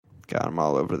Got him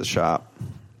all over the shop.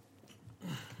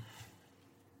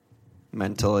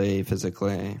 Mentally,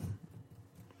 physically.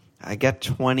 I get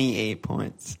 28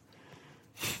 points.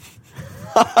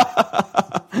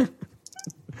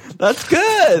 That's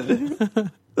good.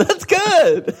 That's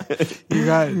good. You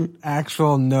got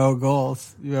actual no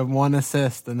goals. You have 1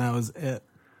 assist, and that was it.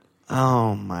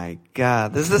 Oh, my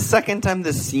God. This is the second time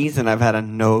this season I've had a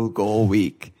no-goal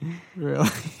week. Really?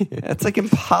 It's like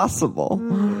impossible.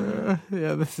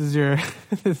 Yeah, this is your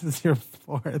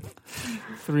 4th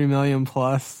 3 million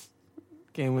plus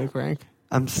game week rank.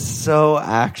 I'm so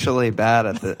actually bad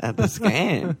at this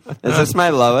game. Is this my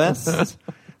lowest?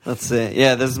 Let's see.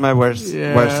 Yeah, this is my worst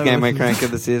game week rank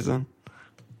of the season.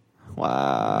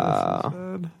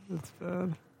 Wow. That's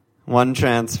bad. 1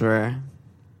 transfer.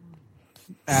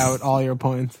 Out all your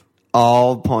points.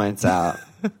 All points out.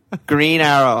 Green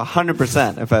arrow,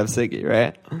 100% if I have Siggy,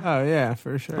 right? Oh, yeah,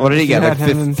 for sure. What did he get, like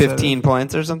 15 15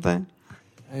 points or something?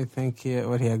 I think he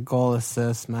had goal,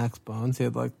 assist, max bones. He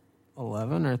had like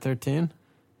 11 or 13.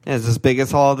 Yeah, it's his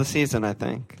biggest haul of the season, I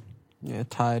think. Yeah,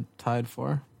 tied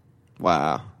for.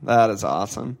 Wow, that is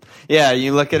awesome. Yeah,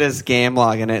 you look at his game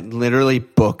log, and it literally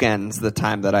bookends the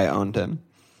time that I owned him.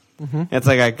 Mm-hmm. It's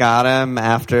like I got him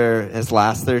after his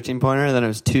last 13-pointer, then it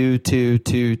was 2, 2,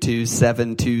 2, 2,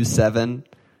 7, 2, 7,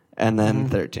 and then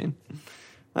 13.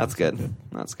 That's good.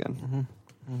 That's good.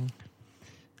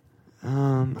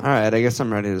 Mm-hmm. All right, I guess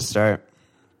I'm ready to start.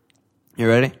 You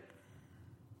ready?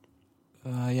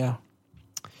 Yeah.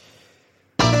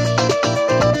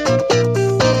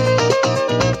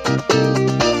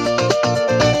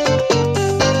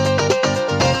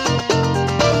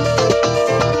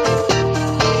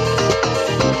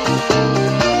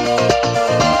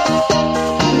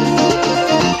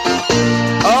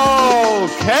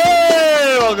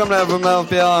 Welcome to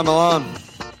FMLPL. I'm Alon.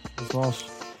 It's Walsh.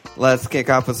 Let's kick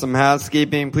off with some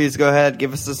housekeeping. Please go ahead,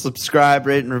 give us a subscribe,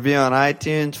 rate, and review on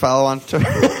iTunes. Follow on Twitter.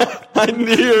 I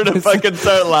knew you were to fucking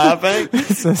start laughing.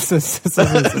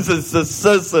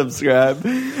 Subscribe.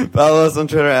 Follow us on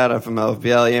Twitter at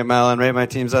FMLPL. Email and rate my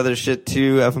team's other shit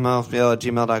to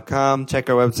FMLPL@gmail.com. Check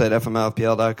our website,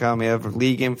 FMLPL.com. We have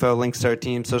league info, links to our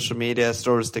team, social media,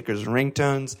 store stickers, and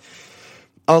ringtones.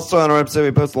 Also on our website, we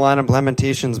post line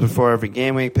implementations before every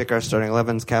game week, pick our starting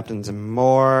 11s, captains, and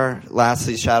more.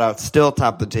 Lastly, shout out, still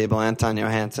top of the table, Anton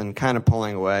Johansson, kind of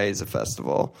pulling away. He's a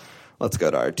festival. Let's go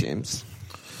to our teams.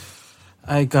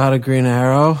 I got a green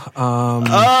arrow. Okay!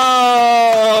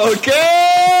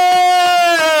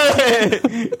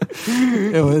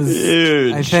 It was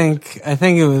huge. I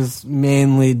think it was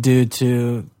mainly due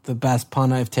to the best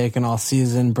punt I've taken all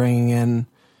season, bringing in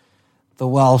the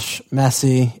Welsh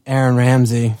Messi, Aaron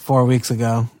Ramsey, 4 weeks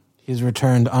ago. He's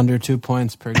returned under 2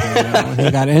 points per game. When he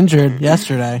got injured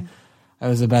yesterday, I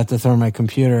was about to throw my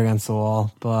computer against the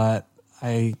wall, but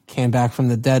I came back from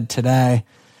the dead today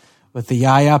with the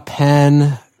Yaya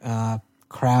pen,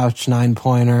 Crouch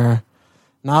 9-pointer.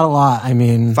 Not a lot. I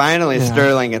mean, finally,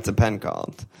 Sterling gets a pen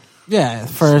called. Yeah,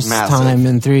 first time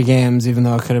in 3 games, even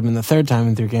though it could have been the third time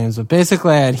in 3 games. But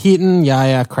basically, I had Heaton,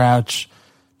 Yaya, Crouch.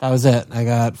 That was it. I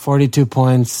got 42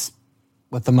 points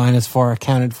with the -4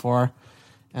 accounted for,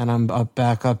 and I'm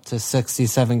back up to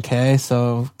 67K.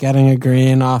 So getting a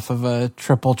green off of a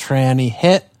triple tranny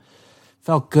hit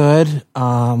felt good.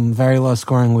 Very low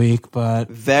scoring week,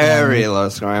 but very low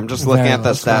scoring. I'm just looking at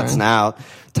the stats now.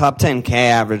 Top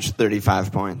 10K average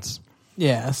 35 points.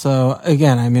 Yeah. So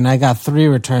again, I mean, I got 3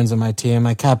 returns on my team.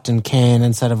 I captained Kane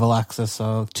instead of Alexis,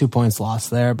 so 2 points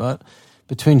lost there, but.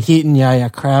 Between Heaton, Yaya,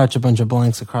 Crouch, a bunch of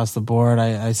blanks across the board,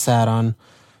 I sat on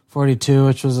 42,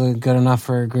 which was good enough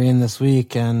for a green this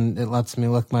week, and it lets me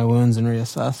lick my wounds and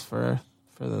reassess for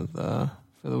the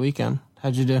weekend.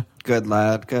 How'd you do? Good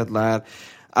lad.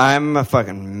 I'm a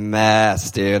fucking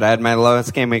mess, dude. I had my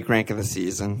lowest game week rank of the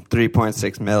season,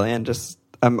 3.6 million.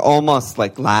 I'm almost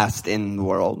like last in the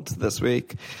world this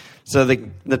week. So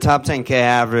the top 10K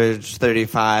average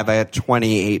 35. I had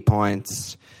 28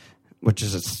 points, which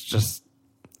is just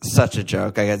such a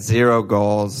joke. I got 0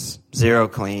 goals, 0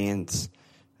 cleans.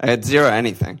 I had 0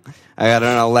 anything. I got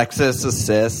an Alexis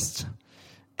assist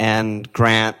and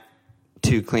Grant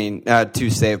 2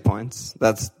 save points.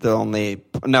 That's the only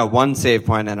 1 save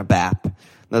point and a BAP.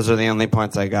 Those are the only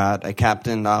points I got. I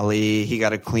captained Ali. He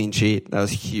got a clean sheet. That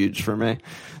was huge for me.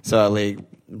 So Ali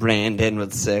reined in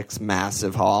with 6,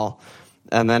 massive haul.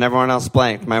 And then everyone else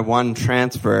blanked. My 1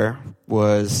 transfer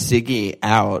was Siggy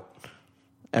out.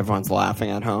 Everyone's laughing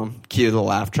at home. Cue the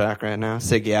laugh track right now.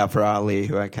 Siggy out for Ali,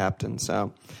 who I captained.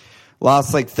 So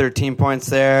lost like 13 points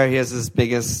there. He has his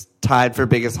tied for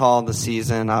biggest haul of the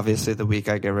season. Obviously, the week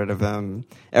I get rid of him,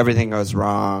 everything goes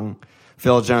wrong.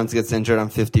 Phil Jones gets injured on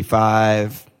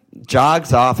 55.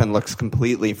 Jogs off and looks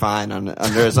completely fine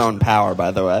under his own power, by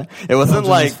the way. It wasn't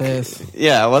like,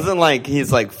 it wasn't like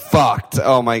he's like fucked.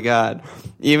 Oh my God.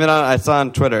 Even I saw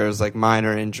on Twitter, it was like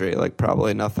minor injury, like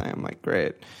probably nothing. I'm like,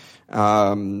 great.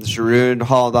 Giroud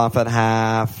hauled off at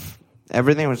half.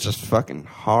 Everything was just fucking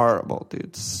horrible,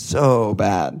 dude. So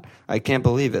bad. I can't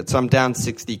believe it. So I'm down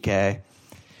 60K.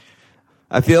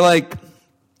 I feel like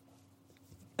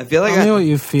Tell me what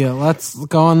you feel. Let's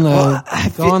go on the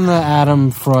Adam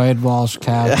Freud Walsh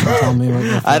cat. And tell me what you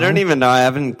feel. I don't even know. I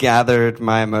haven't gathered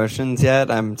my emotions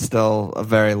yet. I'm still a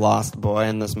very lost boy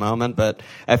in this moment. But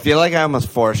I feel like I almost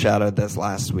foreshadowed this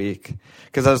last week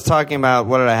because I was talking about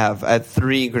what did I have? I had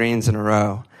 3 greens in a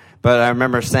row. But I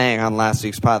remember saying on last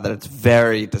week's pod that it's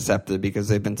very deceptive because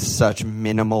they've been such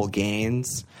minimal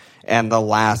gains. And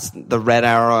the red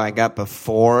arrow I got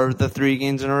before the 3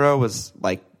 gains in a row was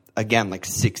like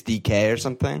 60K or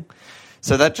something.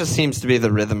 So that just seems to be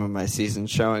the rhythm of my season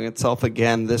showing itself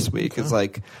again this week. It's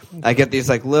like I get these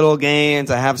like little gains.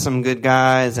 I have some good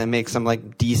guys. I make some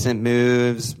like decent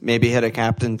moves, maybe hit a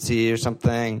captaincy or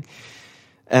something.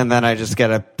 And then I just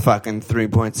get a fucking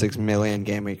 3.6 million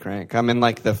game week rank. I'm in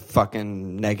like the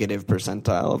fucking negative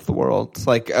percentile of the world. It's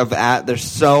like there's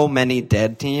so many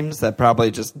dead teams that probably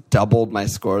just doubled my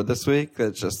score this week.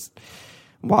 It's just,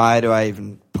 why do I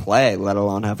even play, let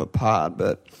alone have a pod?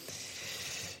 But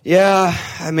yeah,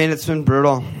 I mean, it's been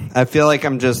brutal. I feel like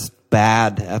I'm just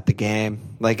bad at the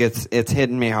game. Like it's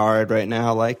hitting me hard right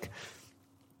now. Like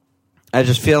I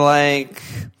just feel like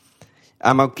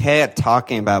I'm okay at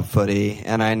talking about footy,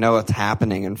 and I know what's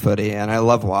happening in footy, and I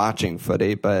love watching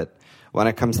footy, but when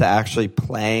it comes to actually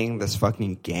playing this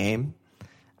fucking game,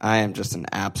 I am just an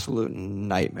absolute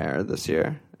nightmare this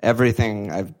year.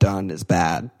 Everything I've done is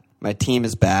bad. My team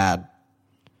is bad.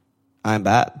 I'm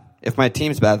bad. If my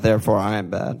team's bad, therefore I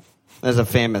am bad. There's a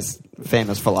famous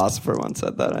philosopher once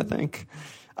said that, I think.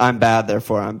 I'm bad,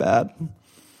 therefore I'm bad.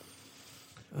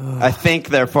 I think,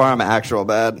 therefore I'm actual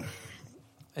bad.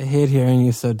 I hate hearing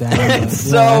you so down. It's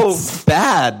so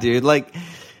bad, dude. Like,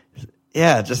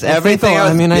 yeah, just everything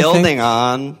I was building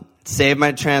on. Save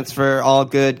my transfer, all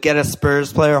good. Get a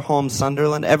Spurs player home,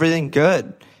 Sunderland, everything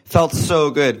good. Felt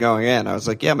so good going in. I was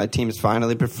like, yeah, my team's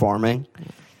finally performing.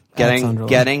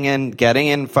 Getting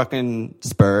in fucking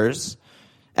Spurs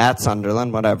at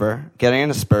Sunderland, whatever. Getting in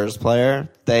a Spurs player.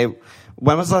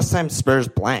 When was the last time Spurs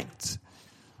blanked?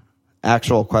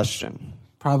 Actual question.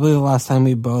 Probably the last time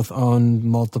we both owned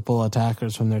multiple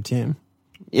attackers from their team.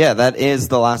 Yeah, that is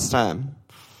the last time.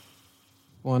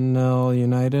 1-0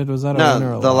 United, was that a win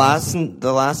or a loss?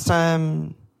 The last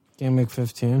time... Game week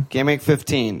 15. Game week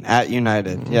 15 at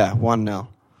United. Mm-hmm. Yeah, 1-0.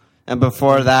 And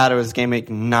before that, it was game week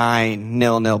 9,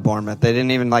 0-0 Bournemouth. They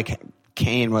didn't even,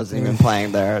 Kane wasn't even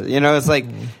playing there. You know, it's like,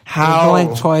 how... They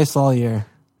blanked twice all year.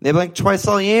 They blanked twice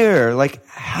all year. Like,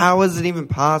 how is it even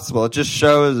possible? It just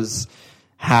shows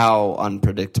how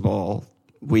unpredictable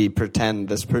we pretend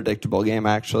this predictable game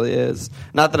actually is.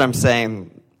 Not that I'm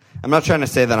not trying to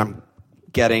say that I'm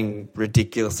getting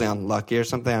ridiculously unlucky or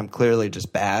something. I'm clearly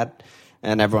just bad,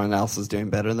 and everyone else is doing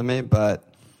better than me,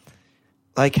 but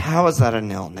how is that a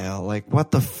 0-0? Like, what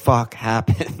the fuck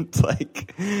happened?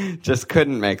 Just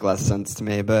couldn't make less sense to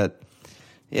me, but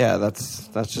yeah, that's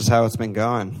just how it's been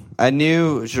going. I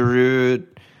knew Giroud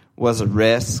was a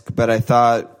risk, but I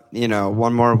thought,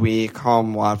 one more week,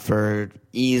 home Watford,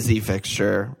 easy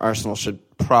fixture. Arsenal should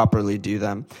properly do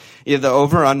them. Yeah, the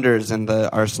over-unders in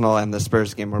the Arsenal and the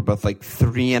Spurs game were both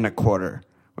 3.25,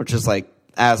 which is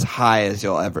as high as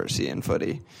you'll ever see in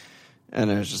footy. And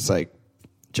it was just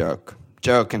joke.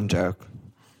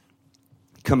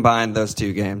 Combine those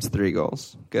 2 games, 3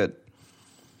 goals. Good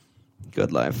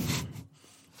life.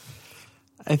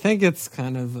 I think it's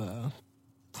kind of a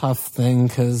tough thing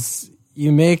because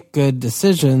you make good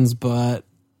decisions, but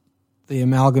the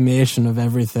amalgamation of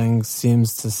everything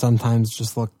seems to sometimes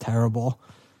just look terrible.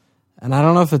 And I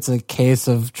don't know if it's a case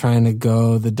of trying to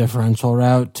go the differential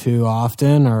route too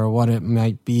often or what it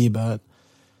might be, but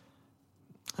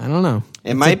I don't know.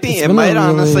 It might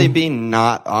honestly be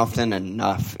not often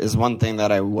enough is one thing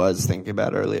that I was thinking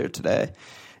about earlier today.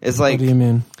 It's what do you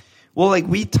mean? Well,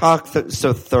 we talk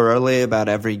so thoroughly about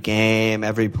every game,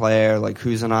 every player,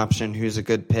 who's an option, who's a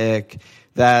good pick,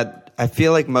 that I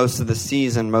feel like most of the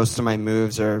season, most of my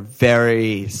moves are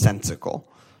very sensical.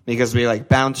 Because we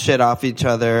bounce shit off each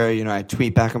other, I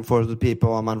tweet back and forth with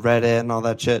people, I'm on Reddit and all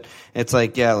that shit. It's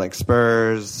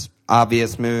Spurs,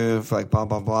 obvious move, blah,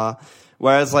 blah, blah.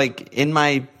 Whereas in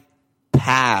my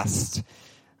past,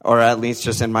 or at least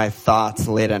just in my thoughts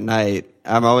late at night,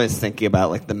 I'm always thinking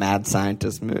about the mad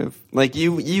scientist move.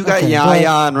 You got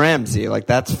Yaya and Ramsey,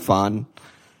 that's fun.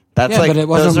 That's Yeah, like but it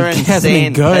wasn't- those are it hasn't been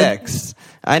insane good. picks.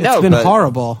 I know, It's been but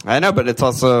horrible. I know, but it's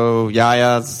also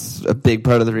Yaya's a big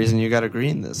part of the reason you got a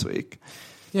green this week.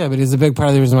 Yeah, but he's a big part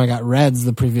of the reason why I got Reds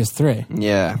the previous 3.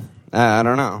 Yeah, I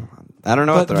don't know. I don't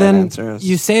know what But the right then answer is.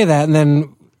 you say that, and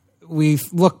then we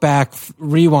look back,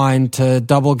 rewind to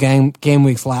double game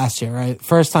weeks last year, right?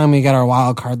 First time we got our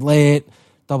wild card late,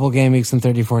 double game weeks in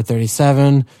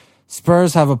 34-37.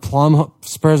 Spurs have a plum.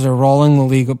 Spurs are rolling the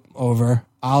league over.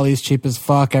 Ollie's cheap as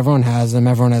fuck. Everyone has them.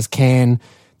 Everyone has Kane.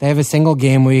 They have a single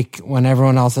game week when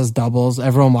everyone else has doubles.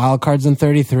 Everyone wild cards in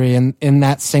 33. And in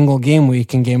that single game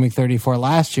week, in game week 34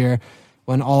 last year,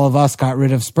 when all of us got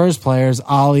rid of Spurs players,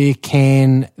 Ollie,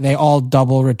 Kane, they all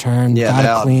double returned, got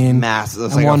it clean, massive.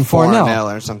 It's and like won a 4-0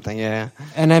 4-0 or something. Yeah.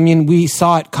 And I mean, we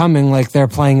saw it coming. Like they're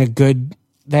playing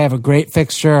they have a great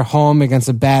fixture home against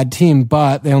a bad team,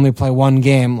 but they only play one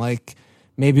game. Like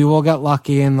maybe we'll get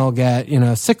lucky and they'll get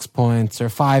 6 points or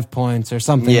 5 points or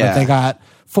something. Yeah. But they got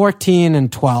 14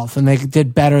 and 12, and they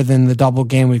did better than the double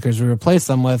game weekers we replaced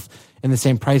them with in the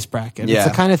same price bracket. Yeah.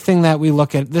 It's the kind of thing that we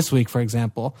look at this week, for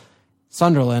example.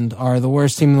 Sunderland are the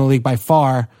worst team in the league by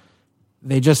far.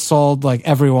 They just sold like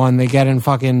everyone. They get in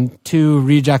fucking 2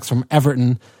 rejects from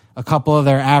Everton, a couple of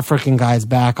their African guys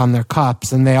back on their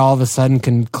cups, and they all of a sudden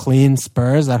can clean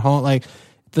Spurs at home. Like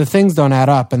the things don't add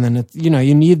up, and then it's, you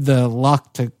need the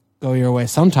luck to go your way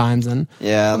sometimes, and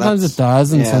sometimes it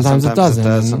does, and sometimes it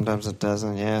doesn't. Sometimes it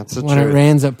doesn't. Yeah, it's when it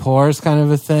rains, it pours, kind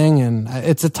of a thing, and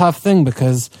it's a tough thing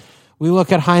because we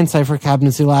look at hindsight for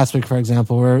captaincy last week, for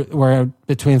example. We're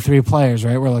between 3 players,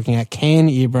 right? We're looking at Kane,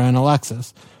 Ibra, and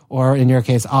Alexis, or in your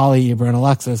case, Ollie, Ibra, and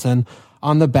Alexis. And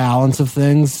on the balance of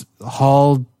things,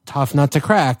 Hull, tough nut to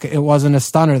crack. It wasn't a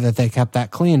stunner that they kept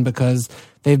that clean because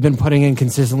they've been putting in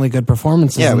consistently good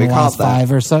performances in the last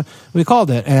 5 or so. We called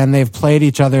it, and they've played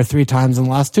each other 3 times in the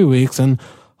last 2 weeks, and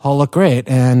Hull looked great.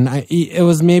 And it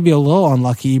was maybe a little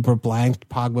unlucky. Ibra blanked.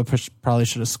 Pogba probably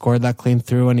should have scored that clean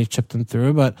through, and he chipped him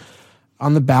through, but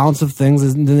on the balance of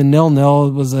things, the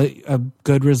 0-0 was a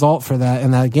good result for that in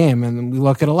that game. And we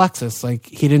look at Alexis, like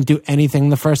he didn't do anything in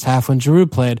the first half when Giroud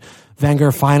played.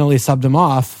 Wenger finally subbed him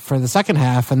off for the second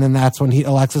half, and then that's when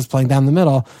Alexis playing down the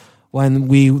middle.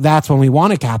 That's when we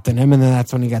want to captain him, and then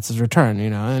that's when he gets his return.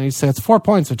 And he says it's 4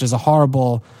 points, which is a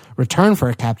horrible return for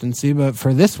a captaincy, but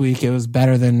for this week it was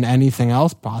better than anything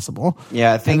else possible.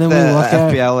 Yeah, I think the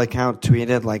FPL account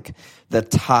tweeted like the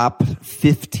top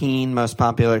 15 most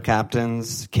popular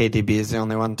captains, KDB is the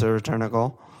only one to return a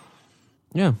goal.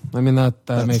 Yeah, I mean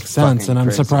that makes sense, and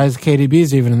I'm surprised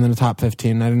KDB's even in the top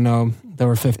 15. I didn't know there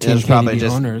were 15 KDB probably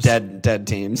just owners. Dead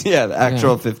teams. Yeah, the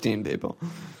actual 15 people.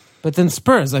 But then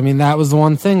Spurs, I mean, that was the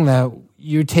one thing that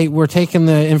we're taking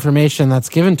the information that's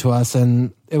given to us,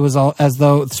 and it was all as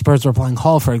though the Spurs were playing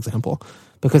Hull, for example,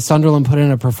 because Sunderland put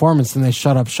in a performance and they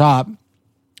shut up shop,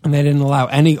 and they didn't allow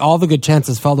all the good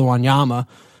chances fell to Wanyama,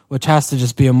 which has to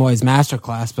just be a Moyes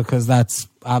masterclass because that's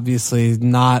obviously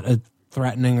not a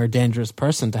threatening or dangerous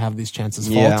person to have these chances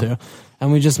fall to.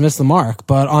 And we just missed the mark.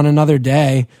 But on another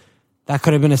day, that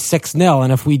could have been a 6-0.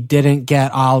 And if we didn't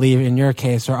get Ollie in your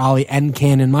case or Ollie and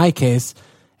Kane in my case,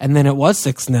 and then it was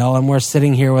 6-0, and we're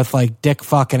sitting here with like Dick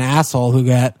fucking asshole who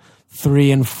got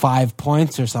 3 and 5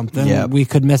 points or something, we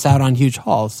could miss out on huge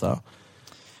hauls. So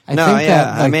I think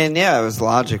that, I mean, it was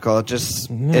logical. It just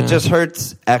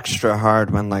hurts extra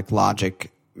hard when like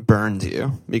logic burns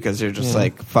you because you're just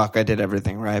like, fuck, I did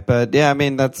everything right. But yeah, I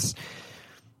mean, that's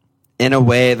in a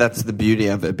way that's the beauty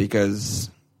of it, because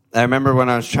I remember when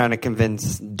I was trying to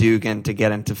convince Dugan to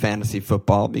get into fantasy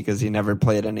football because he never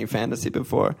played any fantasy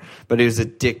before, but he was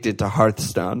addicted to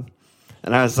Hearthstone.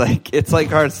 And I was like, it's like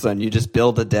Hearthstone. You just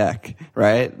build a deck,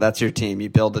 right? That's your team. You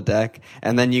build a deck,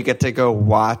 and then you get to go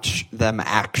watch them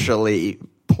actually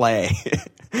play.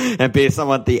 And based on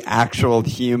what the actual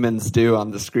humans do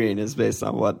on the screen is based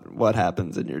on what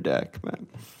happens in your deck. But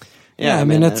yeah, I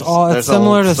mean, it's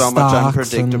similar to so stocks. Much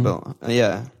unpredictable.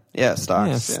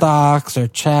 Stocks. Stocks or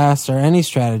chess or any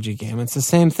strategy game. It's the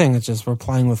same thing. It's just we're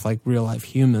playing with like real life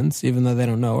humans, even though they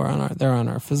don't know they're on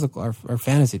our physical, our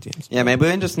fantasy teams. Yeah, maybe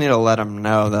we just need to let them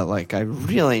know that like I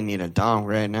really need a dong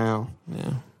right now.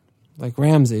 Yeah, like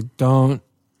Ramsey, don't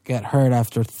get hurt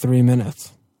after 3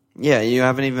 minutes. Yeah, you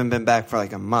haven't even been back for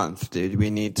like a month, dude. We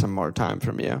need some more time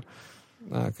from you.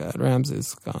 Oh God,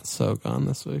 Ramsey's gone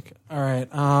this week. All right,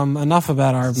 enough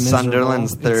about our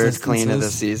Sunderland's third clean of the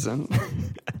season.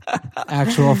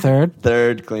 Actual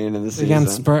third clean of the season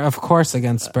against Spurs, of course,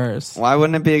 against Spurs. Why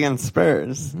wouldn't it be against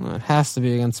Spurs? Well, it has to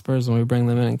be against Spurs when we bring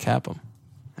them in and cap them.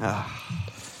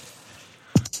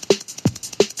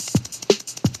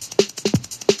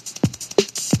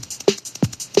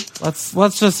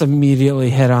 Let's just immediately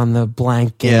hit on the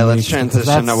blank game. Yeah, let's weeks,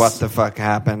 transition to what the fuck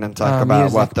happened and talk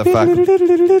about music. what the fuck.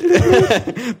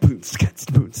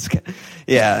 Boonscat.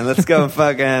 Yeah, and let's go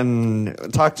fucking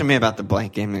talk to me about the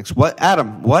blank game weeks.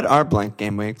 Adam, what are blank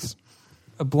game weeks?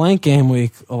 A blank game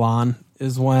week, Alon,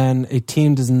 is when a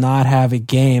team does not have a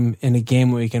game in a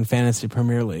game week in Fantasy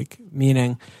Premier League,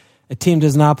 meaning a team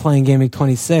does not play in Game Week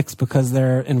 26 because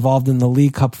they're involved in the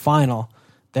League Cup final.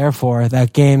 Therefore,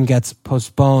 that game gets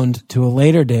postponed to a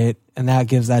later date, and that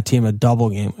gives that team a double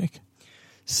game week.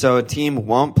 So a team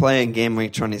won't play in Game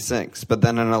Week 26, but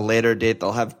then on a later date,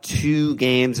 they'll have 2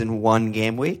 games in one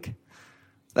game week?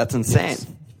 That's insane.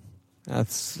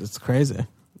 Yes. It's crazy.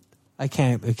 We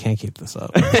can't keep this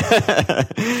up.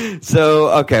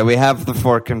 So, okay, we have the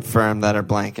 4 confirmed that are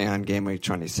blanking on Game Week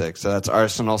 26. So that's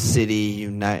Arsenal, City,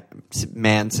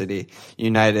 Man City,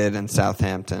 United, and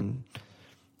Southampton.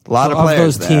 A lot of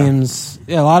players those there. teams.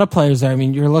 Yeah, a lot of players there. I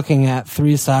mean, you're looking at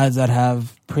 3 sides that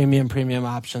have premium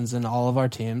options in all of our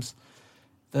teams.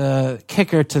 The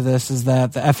kicker to this is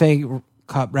that the FA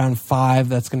Cup round 5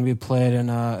 that's going to be played in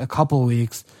a couple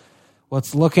weeks,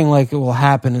 what's looking like it will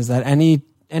happen is that any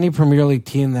Premier League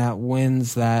team that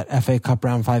wins that FA Cup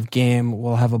round 5 game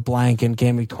will have a blank in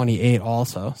Game Week 28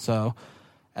 also. So,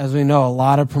 as we know, a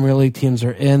lot of Premier League teams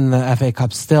are in the FA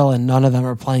Cup still, and none of them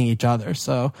are playing each other.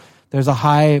 So there's a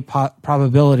high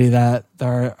probability that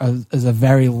there is a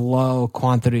very low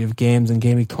quantity of games in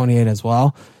Game Week 28 as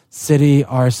well. City,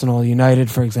 Arsenal,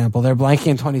 United, for example, they're blanking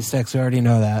in 26. We already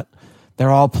know that. They're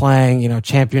all playing,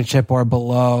 championship or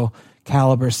below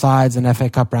caliber sides in FA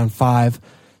Cup round 5.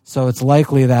 So it's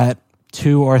likely that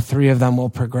 2 or 3 of them will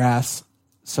progress.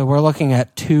 So we're looking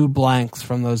at 2 blanks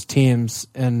from those teams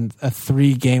in a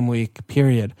 3-game week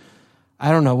period. I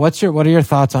don't know. What are your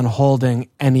thoughts on holding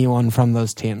anyone from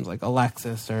those teams, like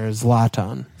Alexis or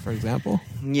Zlatan, for example?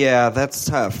 Yeah, that's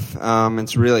tough.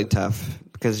 It's really tough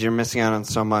because you're missing out on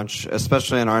so much,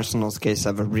 especially in Arsenal's case,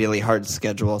 have a really hard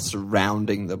schedule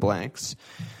surrounding the blanks.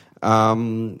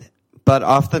 But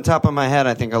off the top of my head,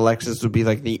 I think Alexis would be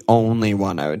like the only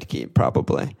one I would keep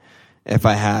probably if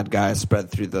I had guys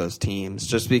spread through those teams,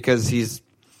 just because he's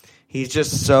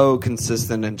just so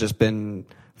consistent and just been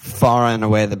far and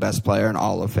away the best player in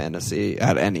all of fantasy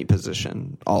at any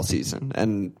position all season.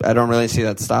 And I don't really see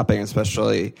that stopping,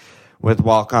 especially with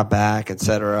Walcott back,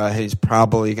 etc. He's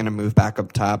probably going to move back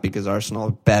up top because Arsenal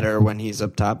are better when he's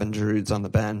up top and Giroud's on the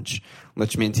bench,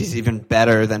 which means he's even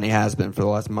better than he has been for the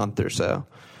last month or so.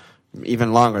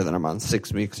 Even longer than a month,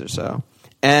 6 weeks or so.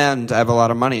 And I have a lot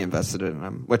of money invested in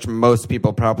him, which most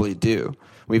people probably do.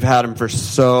 We've had him for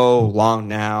so long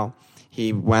now.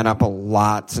 He went up a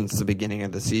lot since the beginning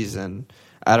of the season.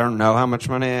 I don't know how much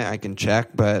money I can check,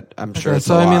 but I'm sure it's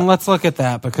a lot. So, I mean, let's look at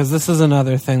that because this is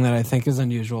another thing that I think is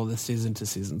unusual this season to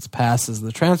seasons past is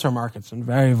the transfer market's been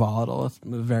very volatile. It's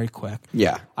moved very quick.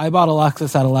 Yeah. I bought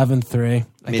Alexis at 11.3.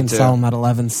 I can too. sell him at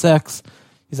 11.6.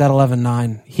 He's at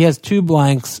 11.9. He has 2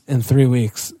 blanks in 3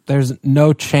 weeks. There's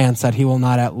no chance that he will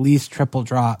not at least triple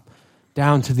drop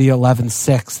down to the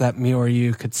 11.6 that me or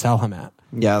you could sell him at.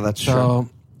 Yeah, that's true. So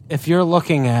if you're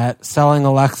looking at selling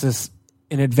Alexis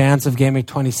in advance of Game Week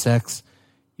 26,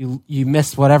 you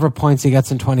missed whatever points he gets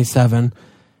in 27,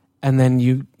 and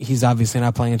then he's obviously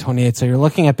not playing in 28. So you're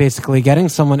looking at basically getting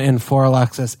someone in for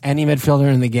Alexis, any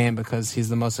midfielder in the game, because he's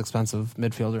the most expensive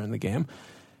midfielder in the game.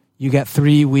 You get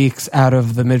 3 weeks out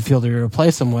of the midfielder you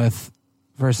replace him with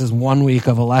versus 1 week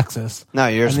of Alexis. No,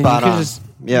 you're spot on.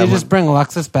 You just bring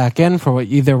Alexis back in for what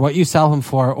you sell him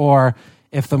for, or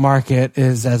if the market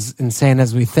is as insane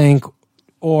as we think,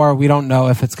 or we don't know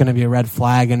if it's going to be a red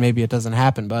flag and maybe it doesn't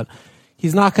happen. But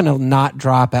he's not going to not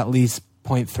drop at least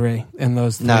 0.3 in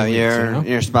those 3 weeks.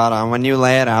 You're spot on. When you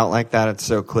lay it out like that, it's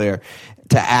so clear.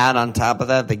 To add on top of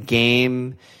that, the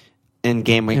game in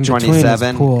Game Week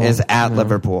 27 is at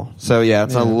Liverpool. So,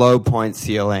 it's a low point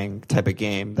ceiling type of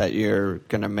game that you're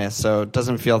going to miss. So it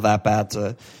doesn't feel that bad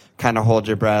to kind of hold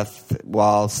your breath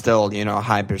while still, a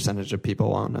high percentage of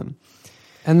people own him.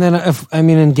 And then,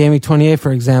 in Game Week 28,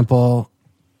 for example,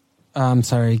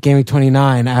 Game Week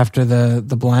 29, after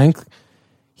the blank,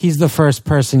 he's the first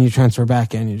person you transfer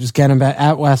back in. You just get him back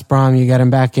at West Brom, you get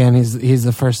him back in, he's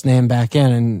the first name back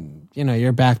in, and,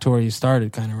 you're back to where you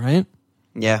started, kind of, right?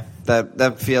 Yeah,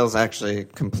 that feels actually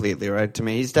completely right to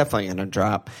me. He's definitely going to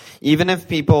drop. Even if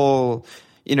people,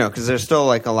 because there's still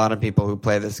like a lot of people who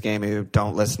play this game who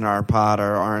don't listen to our pod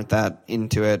or aren't that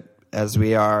into it as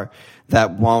we are,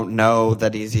 that won't know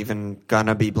that he's even going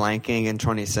to be blanking in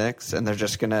 26, and they're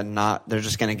just going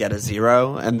to get a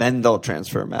 0, and then they'll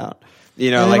transfer him out.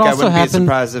 I wouldn't be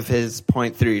surprised if his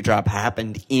 0.3 drop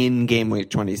happened in Game Week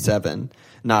 27.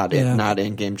 not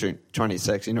in game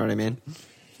 26. You know what I mean?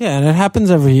 Yeah, and it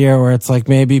happens every year where it's like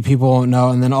maybe people won't know,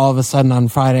 and then all of a sudden on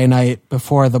Friday night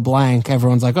before the blank,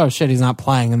 everyone's like, oh shit, he's not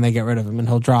playing, and they get rid of him, and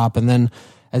he'll drop. And then,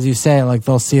 as you say, like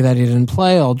they'll see that he didn't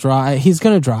play, he'll drop. He's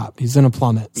going to drop. He's going to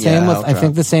plummet. It's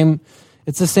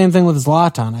the same thing with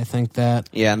Zlatan. I think that.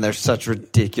 Yeah, and there's such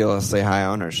ridiculously high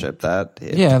ownership that.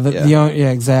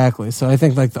 Exactly. So I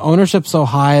think like the ownership's so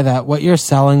high that what you're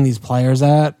selling these players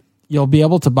at, you'll be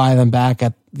able to buy them back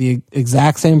at the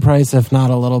exact same price, if not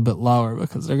a little bit lower,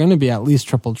 because they're going to be at least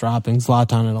triple dropping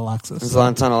Zlatan and Alexis.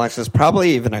 Alexis,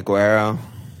 probably even Aguero.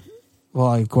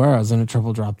 Well, Aguero's in a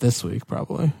triple drop this week,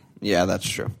 probably. Yeah, that's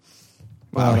true.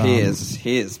 Wow, he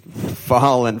is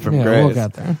fallen from grace. We'll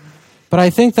get there. But I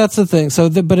think that's the thing.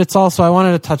 But it's also, I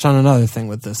wanted to touch on another thing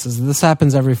with this. Is this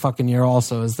happens every fucking year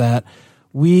also, is that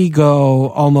we go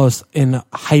almost in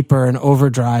hyper and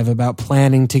overdrive about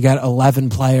planning to get 11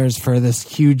 players for this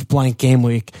huge blank game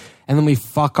week. And then we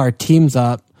fuck our teams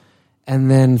up.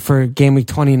 And then for game week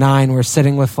 29, we're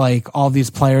sitting with like all these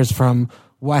players from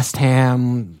West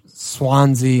Ham,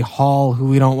 Swansea, Hull, who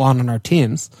we don't want on our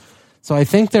teams. So I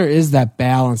think there is that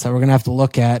balance that we're going to have to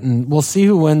look at, and we'll see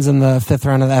who wins in the 5th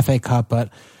round of the FA Cup. But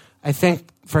I think,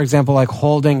 for example, like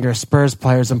holding your Spurs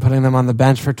players and putting them on the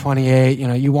bench for 28,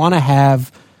 you want to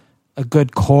have a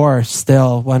good core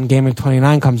still when game week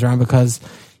 29 comes around, because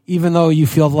even though you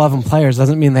field 11 players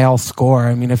doesn't mean they all score.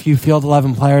 I mean, if you field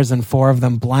 11 players and 4 of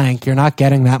them blank, you're not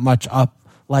getting that much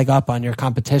leg up on your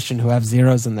competition who have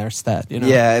zeros in their stead.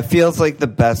 Yeah, it feels like the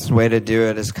best way to do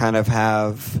it is kind of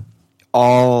have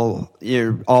all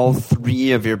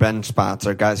 3 of your bench spots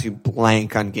are guys who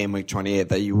blank on game week 28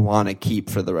 that you want to keep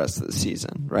for the rest of the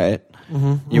season, right?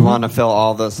 You want to fill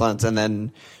all those slots, and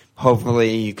then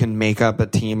hopefully you can make up a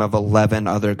team of 11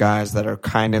 other guys that are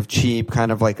kind of cheap,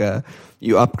 kind of like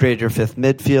you upgrade your 5th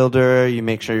midfielder, you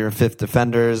make sure your 5th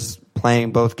defender's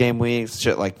playing both game weeks,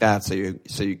 shit like that, so you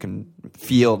can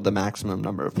field the maximum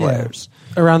number of players.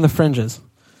 Yeah, around the fringes.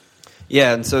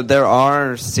 Yeah, and so there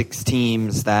are 6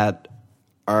 teams that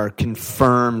are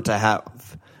confirmed to have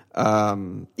a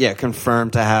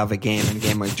game in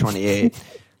game week 28.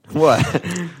 What?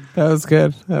 That was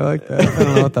good. I like that. I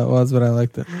don't know what that was, but I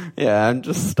liked it. Yeah, I'm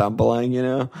just stumbling,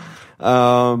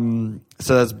 So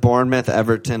that's Bournemouth,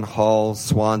 Everton, Hull,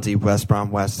 Swansea, West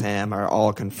Brom, West Ham are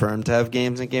all confirmed to have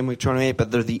games in game week 28,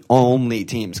 but they're the only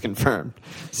teams confirmed.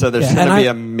 So there's going to be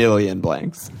a million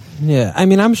blanks. Yeah, I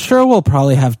mean, I'm sure we'll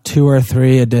probably have 2 or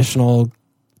 3 additional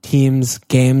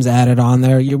games added on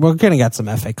there. We're going to get some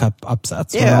FA Cup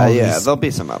upsets. Yeah, there'll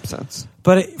be some upsets.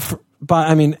 But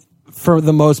I mean, for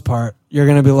the most part, you're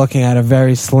going to be looking at a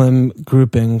very slim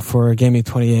grouping for game week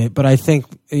 28. But I think,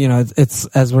 it's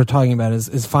as we're talking about,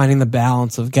 is finding the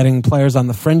balance of getting players on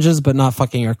the fringes, but not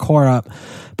fucking your core up.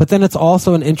 But then it's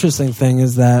also an interesting thing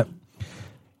is that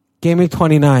game week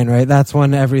 29, right? That's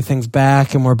when everything's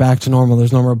back and we're back to normal.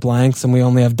 There's no more blanks and we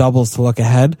only have doubles to look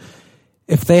ahead.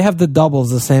 If they have the doubles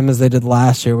the same as they did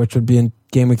last year, which would be in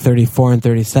game week 34 and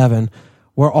 37,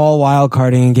 we're all wild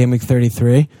carding in game week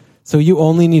 33. So you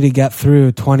only need to get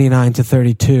through 29 to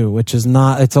 32, which is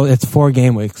not, it's 4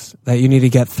 game weeks that you need to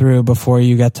get through before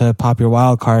you get to pop your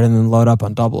wild card and then load up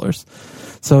on doublers.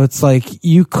 So it's like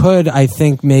you could, I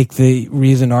think, make the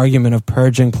reasoned argument of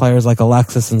purging players like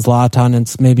Alexis and Zlatan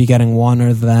and maybe getting one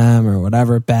of them or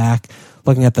whatever back,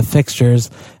 looking at the fixtures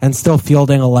and still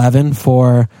fielding 11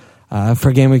 for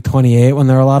game week 28 when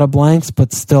there are a lot of blanks,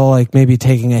 but still like maybe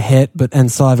taking a hit,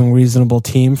 and still having a reasonable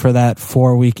team for that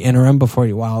 4-week interim before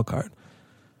you wild card.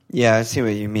 Yeah, I see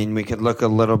what you mean. We could look a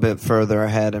little bit further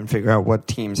ahead and figure out what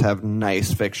teams have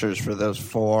nice fixtures for those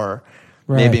 4.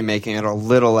 Right. Maybe making it a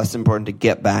little less important to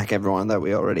get back everyone that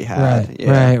we already had. Right,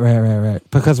 yeah. right.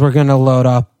 Because we're going to load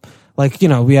up. Like,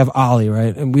 we have Ollie,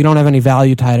 right? And we don't have any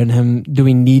value tied in him. Do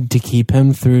we need to keep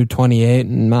him through 28?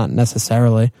 Not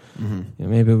necessarily. Mm-hmm.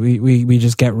 Maybe we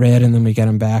just get rid and then we get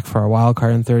him back for our wild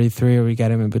card in 33, or we get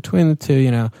him in between the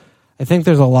two. I think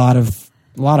there's a lot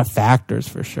of factors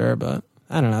for sure, but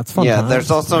I don't know. It's fun. Yeah, there's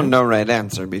also no right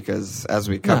answer because, as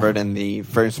we covered in the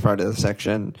first part of the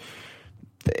section,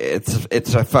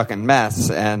 it's a fucking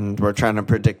mess, and we're trying to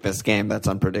predict this game that's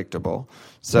unpredictable.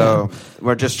 So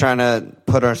we're just trying to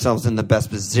put ourselves in the best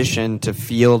position to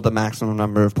field the maximum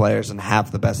number of players and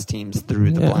have the best teams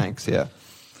through the blanks. Yeah.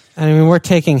 I mean, we're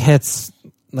taking hits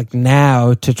like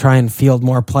now to try and field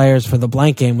more players for the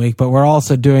blank game week, but we're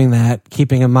also doing that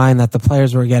keeping in mind that the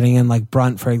players we're getting in, like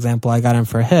Brunt, for example, I got him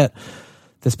for a hit.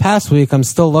 This past week, I'm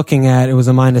still looking at it was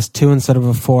a -2 instead of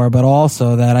a 4, but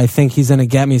also that I think he's going to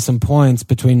get me some points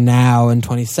between now and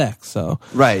 26. So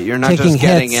right, you're not just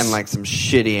getting in like some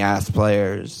shitty ass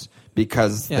players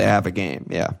because they have a game.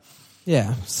 Yeah,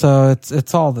 Yeah, so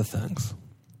it's all the things.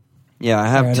 Yeah, I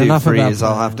have Right, two enough about frees.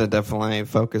 I'll Brian. have to definitely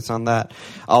focus on that.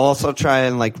 I'll also try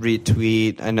and like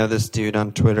retweet. I know this dude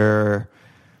on Twitter.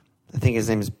 I think his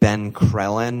name is Ben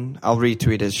Krellin. I'll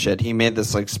retweet his shit. He made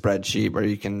this like spreadsheet where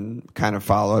you can kind of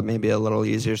follow it maybe a little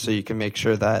easier, so you can make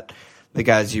sure that the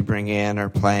guys you bring in are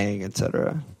playing,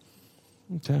 etc.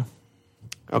 Okay.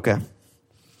 Okay.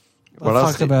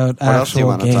 Let's talk about what else do you actual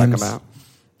want to talk games. about?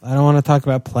 I don't want to talk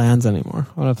about plans anymore.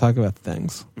 I want to talk about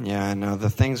things. Yeah, I know. The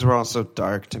things were all so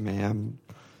dark to me.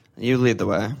 You lead the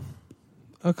way.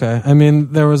 Okay. I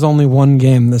mean, there was only one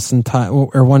game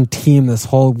one team this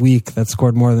whole week that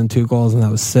scored more than 2 goals, and that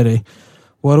was City.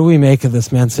 What do we make of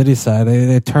this Man City side?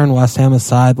 They turned West Ham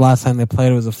aside. Last time they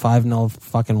played, it was a 5-0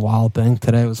 fucking walloping.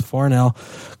 Today it was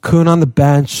 4-0. Kuhn on the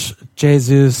bench.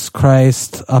 Jesus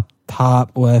Christ up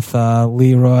top with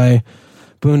Leroy,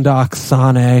 Boondock,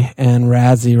 Sane, and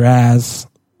Razzie Raz.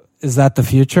 Is that the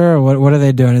future? Or what are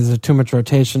they doing? Is there too much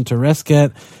rotation to risk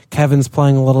it? Kevin's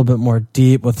playing a little bit more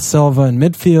deep with Silva in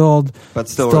midfield. But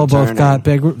still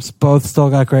both still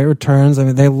got great returns. I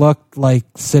mean, they looked like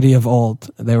City of old.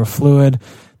 They were fluid.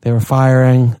 They were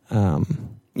firing.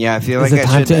 Yeah, I feel Is like it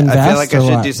time to invest, I should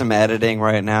or what? do some editing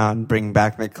right now and bring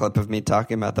back the clip of me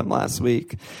talking about them last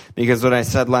week. Because what I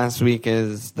said last week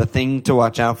is the thing to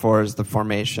watch out for is the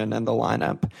formation and the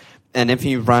lineup. And if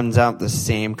he runs out the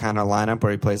same kind of lineup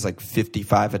where he plays like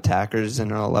 55 attackers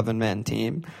in an 11-man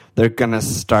team, they're going to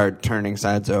start turning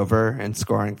sides over and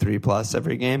scoring 3+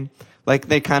 every game, like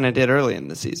they kind of did early in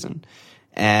the season.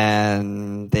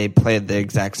 And they played the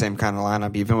exact same kind of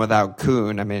lineup, even without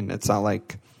Kuhn. I mean, it's not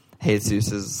like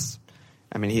Jesus is...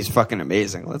 I mean, he's fucking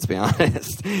amazing, let's be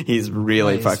honest. He's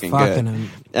really fucking good.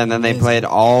 And then they played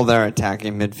all their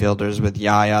attacking midfielders with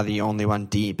Yaya, the only one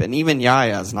deep. And even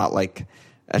Yaya's not like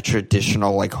a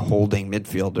traditional like holding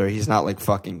midfielder. He's not like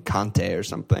fucking Conte or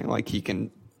something. Like he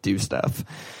can do stuff.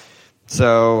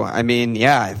 So, I mean,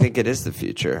 yeah, I think it is the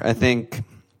future. I think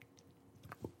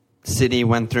City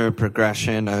went through a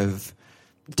progression of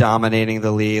dominating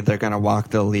the league. They're going to walk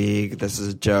the league. This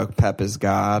is a joke. Pep is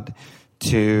God.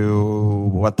 To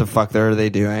what the fuck are they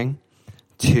doing?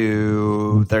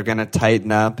 To they're going to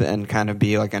tighten up and kind of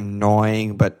be like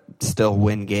annoying but still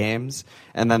win games.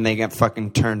 And then they get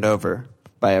fucking turned over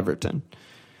by Everton.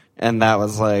 And that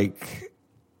was like,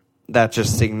 that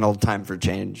just signaled time for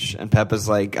change. And Pep is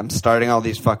like, I'm starting all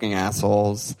these fucking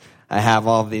assholes. I have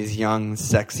all these young,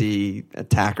 sexy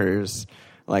attackers.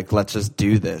 Like, let's just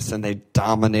do this. And they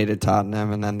dominated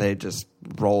Tottenham, and then they just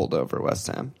rolled over West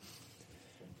Ham.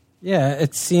 Yeah,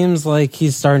 it seems like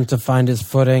he's starting to find his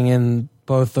footing in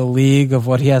both the league of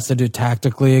what he has to do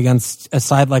tactically against a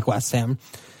side like West Ham.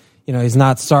 You know, he's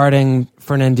not starting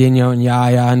Fernandinho and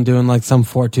Yaya and doing like some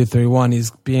 4-2-3-1. He's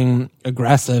being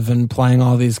aggressive and playing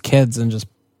all these kids and just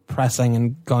pressing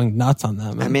and going nuts on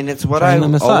them. I mean, it's what I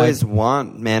always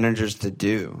want managers to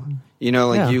do. You know,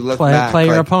 like you look back. Play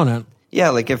your like, opponent.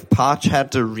 Yeah, like if Poch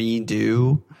had to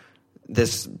redo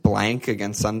this blank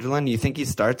against Sunderland, you think he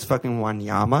starts fucking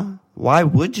Wanyama? Why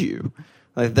would you?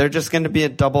 Like, they're just going to be a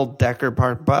double-decker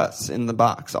park bus in the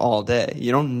box all day.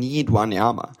 You don't need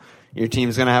Wanyama. Your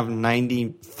team's going to have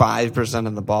 95%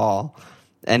 of the ball.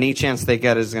 Any chance they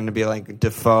get is going to be like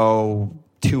Defoe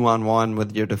 2-on-1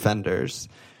 with your defenders.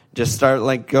 Just start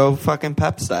like go fucking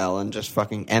Pep style and just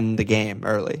fucking end the game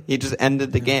early. He just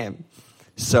ended the game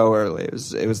so early.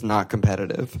 It was not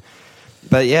competitive.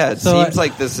 But yeah, it seems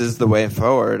like this is the way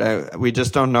forward. We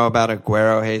just don't know about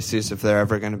Aguero, Jesus, if they're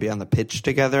ever going to be on the pitch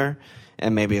together.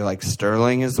 And maybe like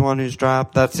Sterling is the one who's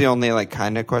dropped. That's the only like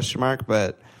kind of question mark.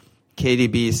 But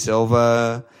KDB,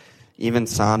 Silva, even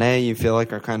Sane, you feel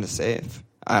like are kind of safe.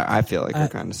 I feel like are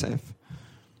kind of safe.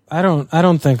 I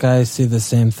don't think I see the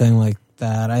same thing like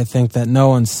that. I think that no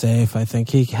one's safe. I think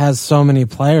he has so many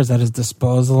players at his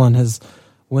disposal and his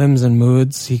whims and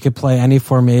moods. He could play any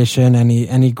formation,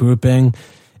 any grouping.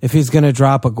 If he's going to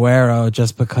drop Aguero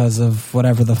just because of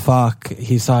whatever the fuck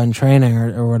he saw in training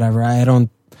or whatever,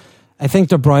 I think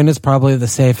De Bruyne is probably the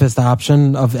safest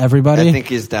option of everybody. I think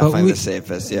he's definitely the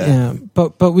safest, yeah.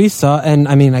 But we saw, and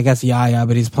I mean, I guess Yaya,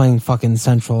 but he's playing fucking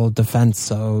central defense,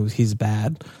 so he's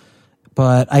bad.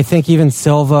 But I think even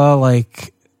Silva,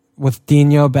 like with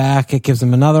Dino back, it gives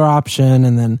him another option,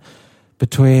 and then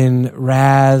between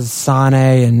Raz, Sane,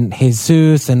 and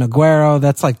Jesus and Aguero,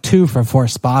 that's like 2 for 4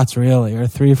 spots, really, or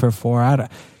 3 for 4.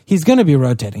 He's going to be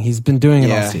rotating. He's been doing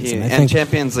it all season. I think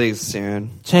Champions League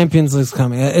soon. Champions League's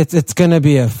coming. It's going to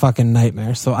be a fucking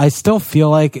nightmare. So I still feel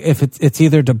like if it's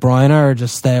either De Bruyne or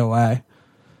just stay away.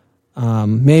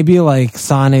 Maybe like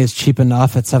Sane is cheap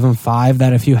enough at 7.5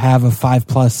 that if you have a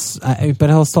 5+, but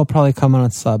he'll still probably come on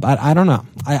at sub. I don't know.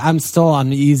 I'm still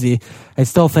uneasy. I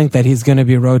still think that he's going to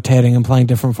be rotating and playing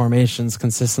different formations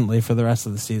consistently for the rest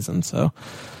of the season. So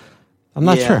I'm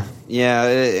not sure. Yeah,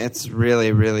 it's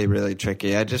really, really, really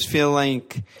tricky. I just feel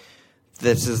like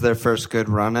this is their first good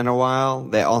run in a while.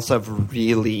 They also have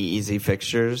really easy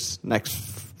fixtures next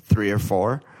 3 or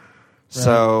 4. Right.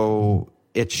 So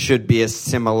it should be a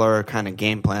similar kind of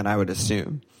game plan, I would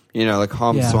assume. You know, like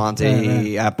home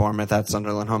Swansea, at Bournemouth, at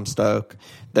Sunderland, home Stoke.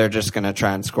 They're just going to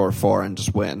try and score 4 and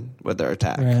just win with their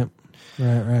attack. Right.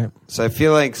 So I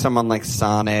feel like someone like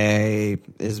Sane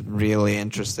is really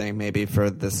interesting maybe for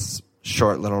this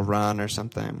short little run or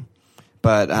something.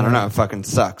 But I don't know, it fucking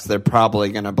sucks. They're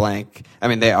probably going to blank. I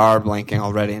mean, they are blanking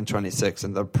already in 26,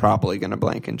 and they're probably going to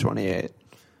blank in 28.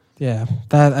 Yeah,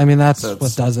 that's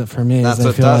what does it for me. That's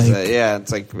what does it. Yeah,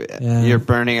 it's like you're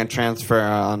burning a transfer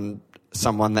on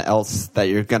someone else that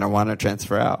you're going to want to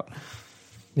transfer out.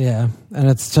 Yeah, and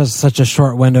it's just such a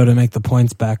short window to make the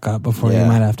points back up before you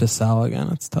might have to sell again.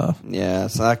 It's tough. Yeah,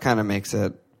 so that kind of makes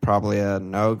it probably a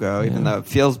no-go, even though it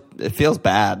feels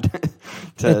bad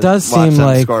to it does watch seem them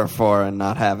like score 4 and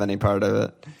not have any part of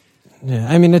it. Yeah,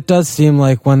 I mean, it does seem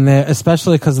like when they,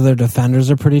 especially because their defenders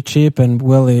are pretty cheap, and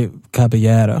Willy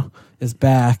Caballero is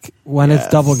back, when it's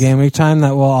double game week time,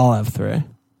 that we'll all have 3.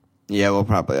 Yeah, we'll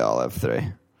probably all have 3.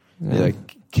 Yeah. Like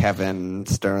Kevin,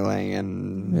 Sterling,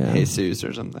 and Jesus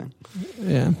or something.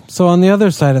 Yeah. So on the other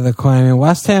side of the coin, I mean,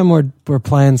 West Ham were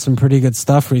playing some pretty good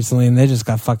stuff recently, and they just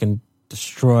got fucking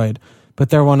destroyed. But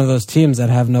they're one of those teams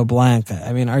that have no blank.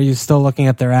 I mean, are you still looking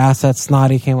at their assets?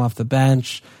 Snoddy came off the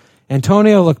bench.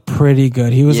 Antonio looked pretty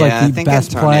good. He was like the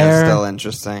best Antonio's player. Still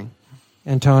interesting.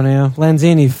 Antonio.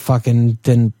 Lanzini fucking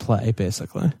didn't play,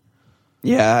 basically.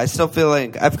 Yeah, I still feel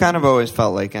like I've kind of always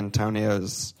felt like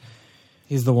Antonio's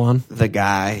he's the one. The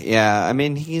guy. Yeah, I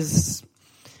mean,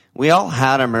 we all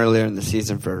had him earlier in the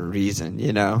season for a reason,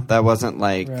 you know? That wasn't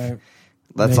like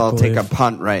let's all take a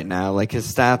punt right now. Like,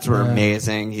 his stats were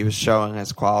amazing. He was showing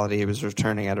his quality. He was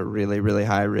returning at a really, really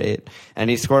high rate. And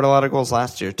he scored a lot of goals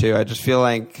last year, too. I just feel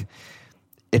like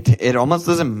it almost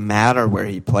doesn't matter where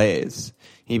he plays.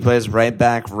 He plays right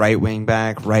back, right wing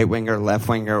back, right winger, left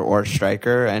winger, or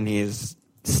striker, and he's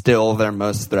still their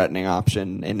most threatening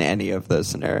option in any of those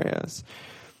scenarios.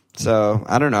 So,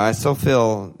 I don't know. I still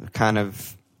feel kind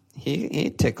of... He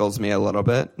tickles me a little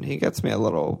bit. He gets me a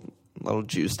little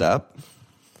juiced up.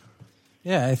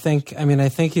 Yeah, I think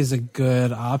he's a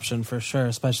good option for sure,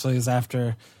 especially as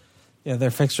after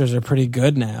their fixtures are pretty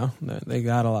good now. They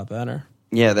got a lot better.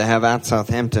 Yeah, they have at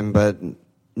Southampton, but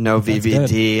no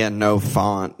VVD and no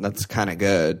Font. That's kind of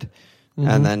good. Mm-hmm.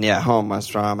 And then, home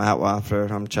West Brom, at Watford,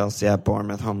 home Chelsea, at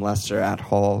Bournemouth, home Leicester, at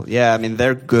Hull. Yeah, I mean,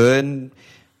 they're good,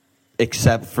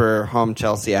 except for home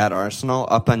Chelsea at Arsenal,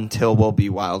 up until we'll be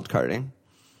wildcarding.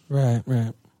 Right.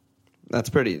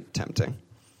 That's pretty tempting.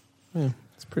 Yeah.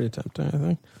 Pretty tempting, I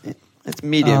think. It's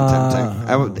medium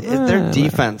tempting. Their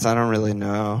defense, I don't really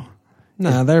know.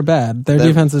 No, they're bad. Their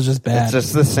defense is just bad. It's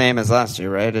just the same as last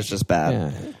year, right? It's just bad.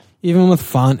 Yeah. Even with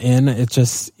Font in, it's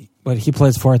just what he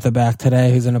plays 4 at the back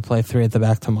today. He's going to play 3 at the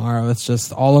back tomorrow. It's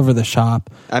just all over the shop.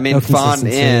 I mean, Font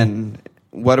in.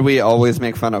 What do we always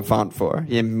make fun of Font for?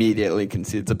 He immediately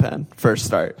concedes a pen first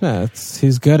start. Yeah,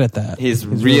 he's good at that. He's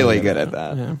really good at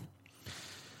that. Yeah.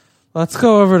 Let's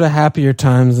go over to happier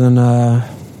times and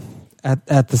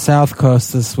at the South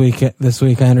Coast this week. I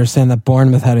understand that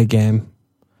Bournemouth had a game.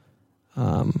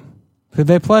 Who'd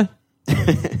they play?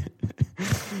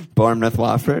 Bournemouth,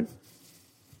 Watford.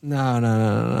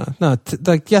 No.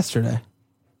 Like yesterday.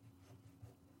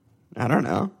 I don't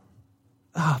know.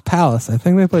 Oh, Palace. I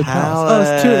think they played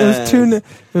Palace. It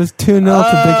was 2-0 to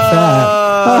Big Fat.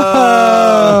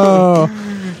 Oh.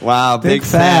 Wow, Big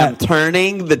Sam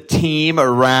turning the team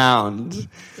around.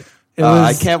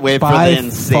 I can't wait for the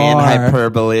insane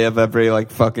hyperbole of every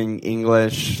fucking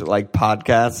English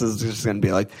podcast is just going to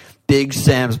be like, Big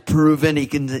Sam's proven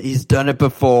he's done it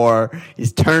before.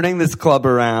 He's turning this club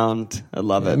around. I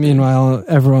love it. Meanwhile,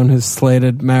 everyone who's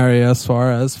slated Mario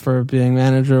Suarez for being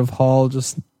manager of Hull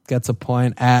just gets a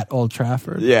point at Old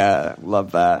Trafford. Yeah,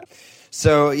 love that.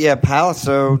 So, Palace,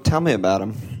 so tell me about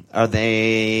them. Do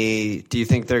you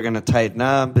think they're going to tighten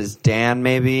up? Is Dan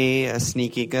maybe a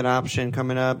sneaky good option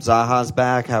coming up? Zaha's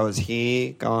back. How is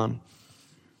he going?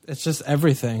 It's just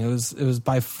everything. It was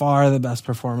by far the best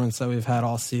performance that we've had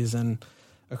all season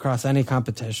across any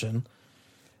competition.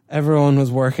 Everyone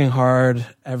was working hard.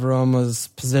 Everyone was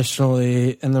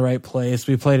positionally in the right place.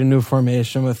 We played a new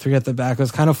formation with 3 at the back. It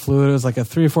was kind of fluid. It was like a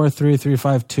 3-4-3,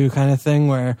 3-5-2 kind of thing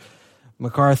where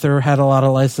MacArthur had a lot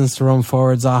of license to roam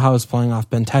forward. Zaha was playing off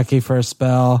Benteke for a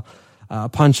spell.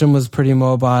 Puncheon was pretty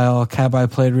mobile. Cabaye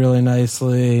played really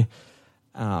nicely.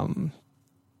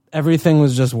 Everything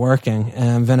was just working.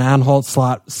 And Van Aanholt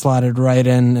slotted right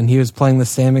in, and he was playing the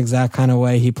same exact kind of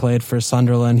way he played for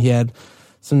Sunderland. He had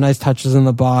some nice touches in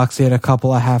the box. He had a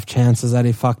couple of half chances that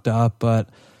he fucked up, but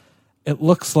it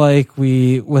looks like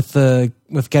with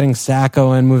getting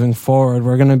Sacco in moving forward,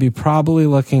 we're going to be probably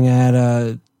looking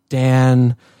at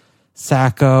Dan,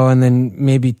 Sacco, and then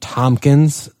maybe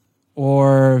Tompkins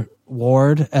or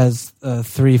Ward as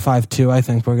 3-5-2. I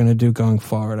think we're going to do going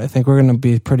forward. I think we're going to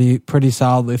be pretty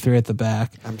solidly 3 at the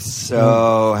back. I'm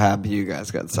so happy you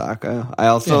guys got Sacco. I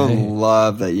also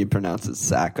love that you pronounce it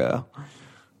Sacco.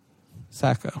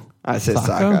 Sacco. I say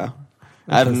Sacco.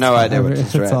 I have no idea what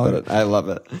it's right, but I love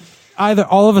it. Either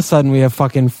all of a sudden we have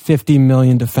fucking 50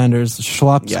 million defenders.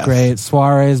 Schlupp's great.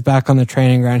 Suarez back on the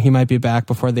training ground. He might be back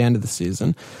before the end of the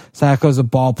season. Sacco's a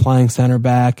ball-playing center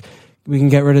back. We can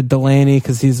get rid of Delaney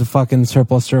because he's a fucking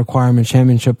surplus to requirement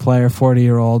championship player,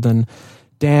 40-year-old. And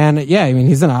Dan,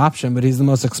 he's an option, but he's the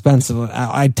most expensive.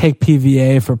 I'd take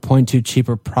PVA for 0.2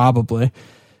 cheaper probably.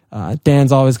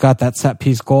 Dan's always got that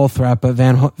set-piece goal threat, but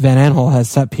Van Aanholt has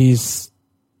set-piece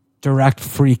direct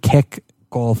free kick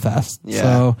goal fest. Yeah.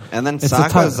 So and then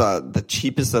Saka's the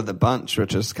cheapest of the bunch,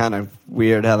 which is kind of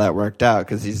weird how that worked out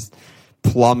because he's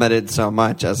plummeted so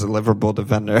much as a Liverpool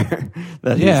defender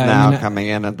that he's now coming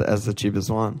in as the cheapest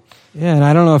one. Yeah, and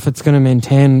I don't know if it's going to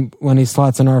maintain when he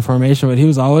slots in our formation, but he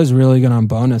was always really good on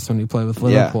bonus when he played with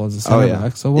Liverpool as a center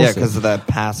back. So we'll see. Because of that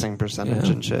passing percentage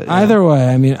and shit. Yeah. Either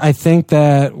way, I think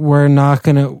that we're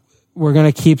going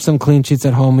to keep some clean sheets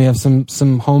at home. We have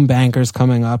some home bankers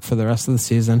coming up for the rest of the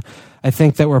season. I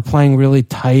think that we're playing really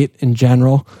tight in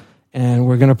general, and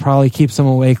we're going to probably keep some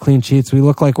away clean sheets. We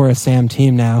look like we're a Sam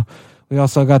team now. We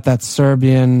also got that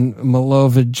Serbian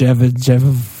Milovic,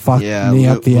 fuck me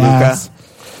up the ass,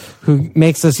 who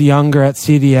makes us younger at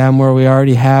CDM, where we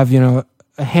already have, a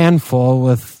handful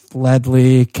with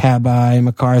Ledley, Cabaye,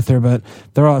 MacArthur, but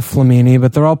they're all Flamini,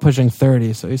 but they're all pushing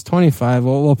 30. So he's 25.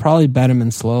 We'll probably bet him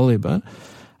in slowly, but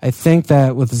I think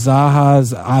that with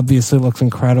Zaha's obviously looks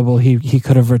incredible. He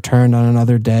could have returned on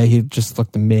another day. He just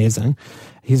looked amazing.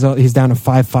 He's down to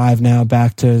 5.5 now,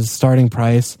 back to his starting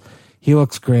price. He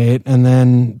looks great. And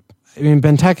then,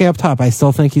 Benteke up top, I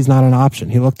still think he's not an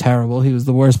option. He looked terrible. He was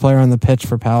the worst player on the pitch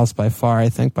for Palace by far, I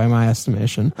think, by my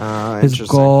estimation. His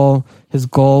goal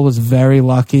was very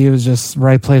lucky. It was just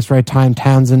right place, right time.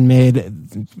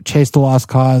 Townsend chased a lost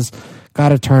cause,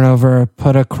 got a turnover,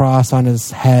 put a cross on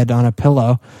his head on a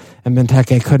pillow, and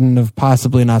Benteke couldn't have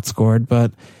possibly not scored.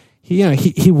 But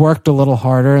he worked a little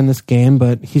harder in this game,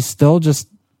 but he's still just.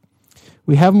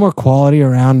 We have more quality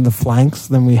around the flanks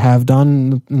than we have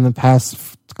done in the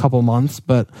past couple months,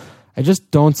 but I just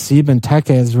don't see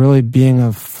Benteke as really being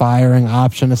a firing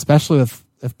option, especially if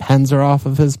pens are off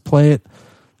of his plate.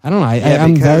 I don't know.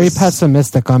 I'm very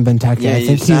pessimistic on Benteke. Yeah,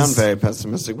 you sound very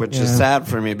pessimistic, which is sad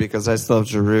for me because I still have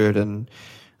Giroud, and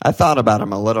I thought about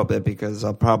him a little bit because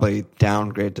I'll probably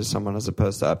downgrade to someone as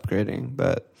opposed to upgrading.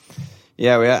 But I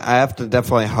have to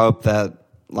definitely hope that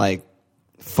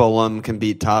Fulham can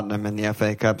beat Tottenham in the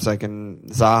FA Cup.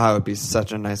 Zaha would be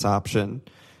such a nice option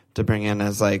to bring in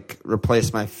as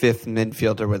replace my fifth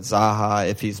midfielder with Zaha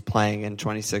if he's playing in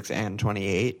 26 and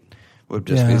 28 would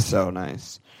just be so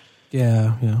nice.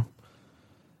 Yeah.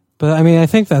 But I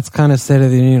think that's kind of state of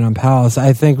the union on Palace.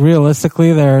 I think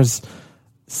realistically there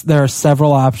are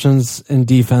several options in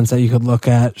defense that you could look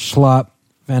at. Schlupp,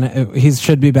 he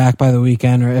should be back by the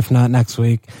weekend, or if not next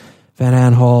week. Van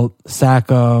Aanholt,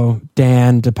 Sacco,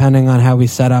 Dan, depending on how we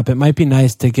set up. It might be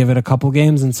nice to give it a couple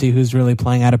games and see who's really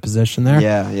playing out of position there.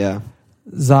 Yeah.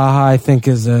 Zaha, I think,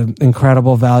 is an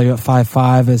incredible value at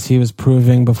 5.5, as he was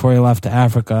proving before he left to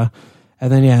Africa.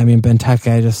 And then,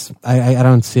 Benteke, I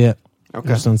don't see it.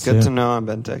 Okay, good to know on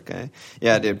Benteke.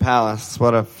 Yeah, dude, Palace,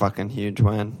 what a fucking huge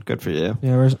win. Good for you.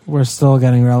 Yeah, we're still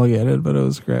getting relegated, but it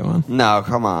was a great one. No,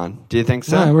 come on. Do you think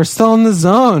so? No, we're still in the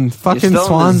zone. Fucking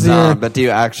Swansea. Zone, but do you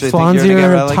actually think you're going to get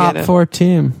relegated? Swansea are a top 4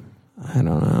 team. I don't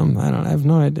know. I have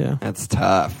no idea. That's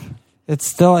tough. It's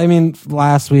still,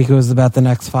 last week it was about the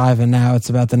next 5, and now it's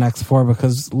about the next 4,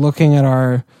 because looking at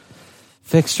our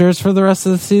fixtures for the rest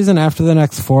of the season after the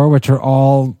next 4, which are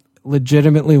all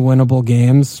legitimately winnable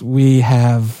games, we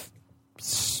have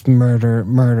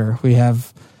murder. We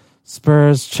have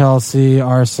Spurs, Chelsea,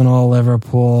 Arsenal,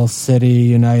 Liverpool, City,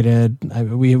 United.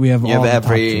 We have all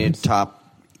every top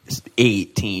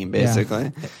 8 team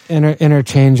basically. Yeah.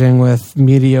 Interchanging with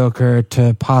mediocre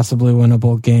to possibly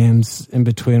winnable games in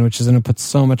between, which is going to put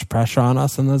so much pressure on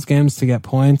us in those games to get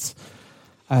points.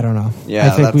 I don't know. Yeah,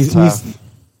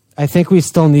 I think we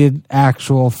still need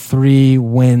actual 3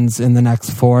 wins in the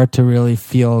next 4 to really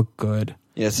feel good.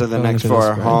 Yeah, so the next 4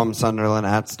 are home Sunderland,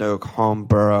 at Stoke, home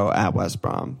Borough, at West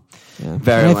Brom. Yeah.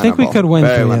 Very winnable. I think we could win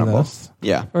Very 3 winnable. of those.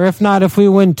 Yeah. Or if not, if we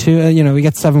win 2, we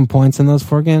get 7 points in those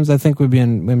 4 games, I think we'd be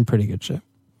in pretty good shape.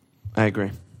 I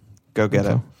agree. Go get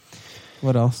it.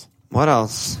 What else? There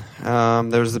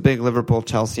was the big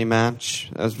Liverpool-Chelsea match.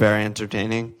 That was very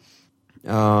entertaining.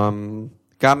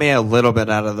 Got me a little bit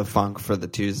out of the funk for the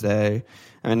Tuesday.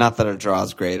 I mean, not that a draw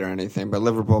is great or anything, but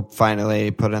Liverpool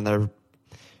finally put in their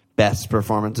best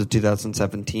performance of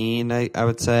 2017, I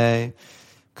would say.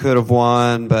 Could have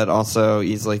won, but also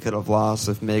easily could have lost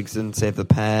if Miggs didn't save the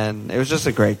pen. It was just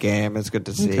a great game. It's good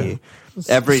to see. Okay.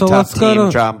 Every top team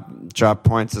dropped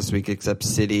points this week except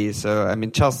City. So, I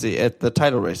mean, Chelsea, the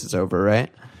title race is over,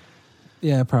 right?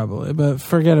 Yeah, probably. But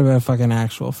forget about fucking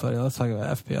actual footy. Let's talk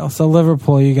about FPL. So,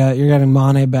 Liverpool, you're getting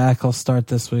Mane back. He'll start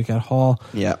this week at Hull.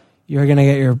 Yeah. You're going to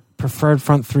get your preferred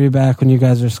front 3 back when you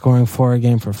guys are scoring 4 a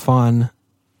game for fun.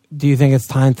 Do you think it's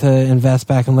time to invest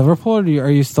back in Liverpool, or are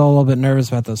you still a little bit nervous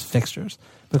about those fixtures?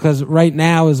 Because right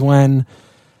now is when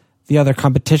the other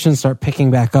competitions start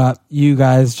picking back up. You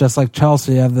guys, just like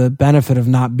Chelsea, have the benefit of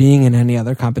not being in any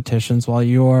other competitions, while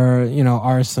your,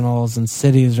 Arsenals and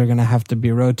Cities are going to have to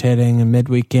be rotating in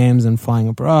midweek games and flying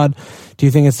abroad. Do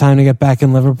you think it's time to get back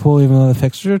in Liverpool, even though the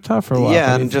fixtures are tough, or what?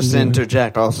 Yeah, and just to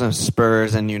interject, also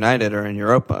Spurs and United are in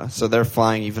Europa, so they're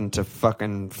flying even to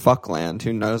fucking fuckland.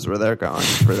 Who knows where they're going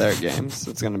for their games?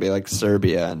 It's going to be like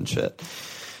Serbia and shit.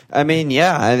 I mean,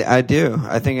 yeah, I do.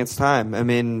 I think it's time. I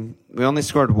mean, we only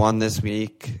scored 1 this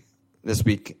week.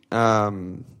 Wow,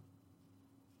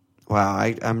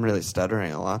 I'm really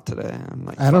stuttering a lot today. I'm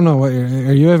like, I don't know what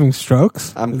are you having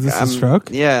strokes? Is this a stroke?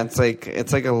 Yeah, it's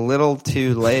like a little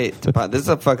too late to pod. This is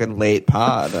a fucking late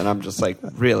pod, and I'm just like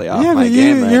really off my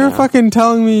game right you're now. Fucking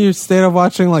telling me you stayed up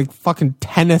watching like fucking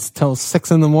tennis till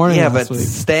 6 a.m. Yeah, last but week.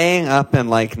 staying up and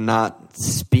like not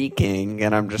speaking,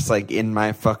 and I'm just like in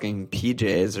my fucking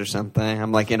PJs or something.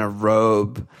 I'm like in a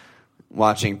robe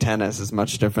watching tennis is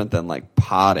much different than like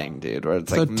potting, dude, where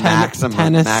it's like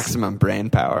maximum brain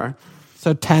power.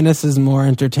 So tennis is more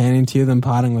entertaining to you than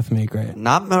potting with me? Great.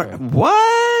 Not more.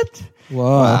 What? Whoa.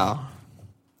 Wow.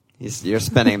 You're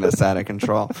spinning this out of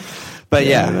control. But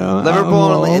yeah,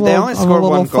 Liverpool, they only scored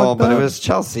 1 goal, but it was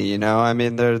Chelsea, I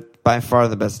mean, they're by far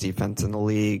the best defense in the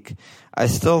league. I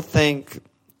still think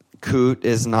Coote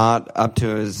is not up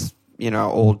to his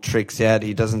old tricks yet.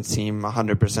 He doesn't seem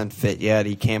 100% fit yet.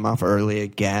 He came off early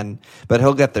again, but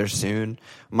he'll get there soon.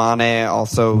 Mane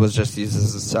also was just used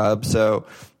as a sub, so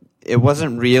it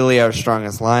wasn't really our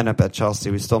strongest lineup at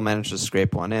Chelsea. We still managed to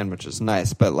scrape 1 in, which is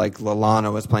nice, but like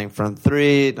Lallana was playing front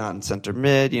 3, not in center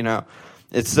mid,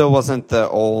 It still wasn't the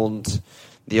old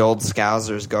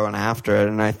Scousers going after it,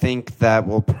 and I think that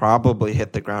will probably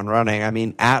hit the ground running. I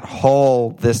mean, at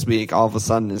Hull this week, all of a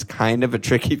sudden, is kind of a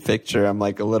tricky fixture. I'm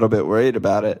like a little bit worried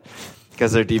about it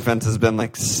because their defense has been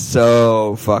like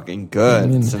so fucking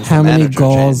good. Since how many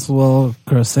goals will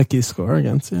Grosicki score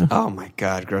against you? Oh my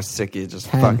god, Grosicki just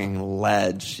fucking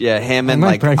ledge. Yeah, him and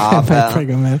like Abel.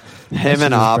 Him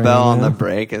and Abel on the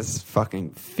break is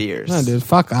fucking fierce. No, dude,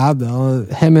 fuck Abel.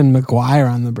 Him and Maguire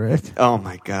on the break. Oh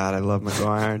my god, I love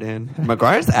Maguire, dude.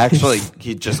 Maguire's actually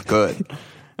he's just good.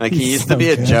 Like he used to be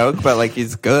a joke, but like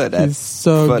he's good. He's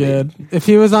so footy. Good. If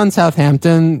he was on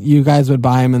Southampton, you guys would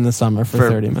buy him in the summer for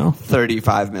 30 mil.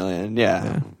 35 million.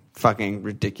 Yeah. Fucking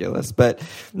ridiculous. But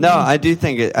no, I do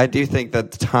think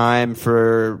that the time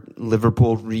for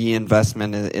Liverpool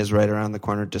reinvestment is right around the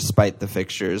corner despite the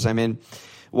fixtures. I mean,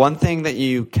 one thing that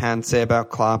you can say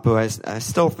about Klopp, who I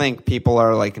still think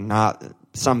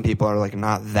some people are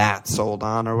not that sold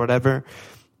on or whatever,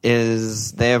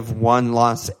 is they have 1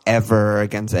 loss ever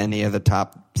against any of the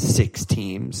top 6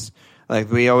 teams. Like,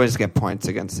 we always get points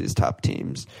against these top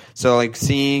teams. So, like,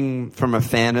 seeing from a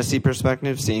fantasy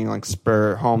perspective, seeing like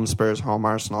home Spurs, home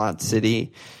Arsenal at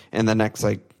City in the next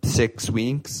 6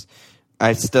 weeks,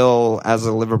 I still, as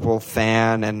a Liverpool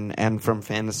fan and from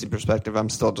fantasy perspective, I'm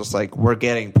still just like, we're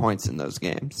getting points in those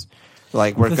games.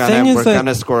 Like, we're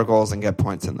gonna score goals and get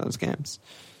points in those games.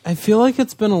 I feel like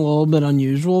it's been a little bit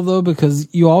unusual, though, because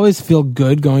you always feel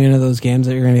good going into those games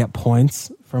that you're going to get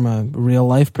points from a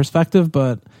real-life perspective,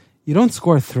 but you don't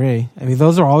score 3. I mean,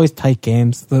 those are always tight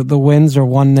games. The wins are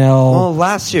 1-0. Well,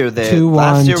 last year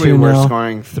we were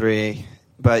scoring 3.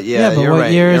 But but you're what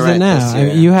right. year is you're it right now? I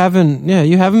mean, you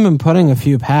haven't been putting a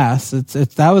few past.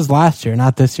 That was last year,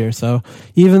 not this year. So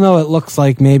even though it looks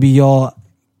like maybe you'll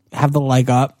have the leg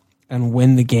up and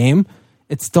win the game,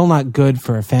 it's still not good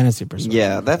for a fantasy perspective.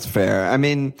 Yeah, that's fair. I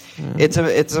mean, it's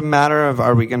a matter of,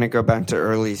 are we going to go back to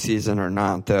early season or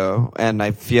not, though? And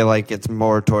I feel like it's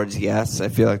more towards yes. I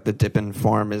feel like the dip in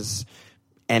form is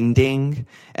ending.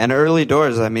 And early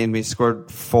doors, I mean, we scored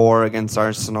 4 against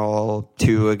Arsenal,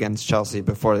 2 against Chelsea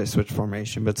before they switched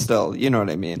formation. But still, you know what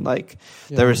I mean? Like,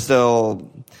 there were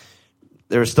still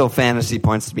fantasy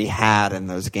points to be had in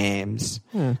those games.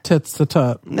 Yeah, tits to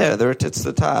tot. Yeah, there were tits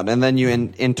to tot. And then you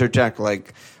interject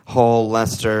like Hull,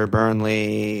 Leicester,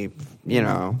 Burnley,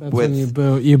 That's with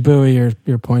when you buoy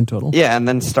your point total. Yeah, and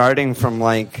then starting from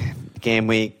like game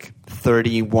week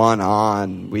 31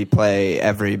 on, we play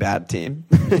every bad team.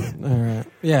 All right.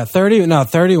 Yeah, 31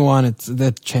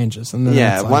 that changes. And then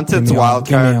it's like, once it's wild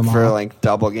card for like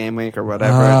double game week or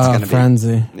whatever, it's going to be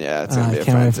frenzy. Yeah, it's going to be a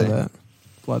can't frenzy. Wait for that.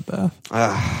 Bloodbath.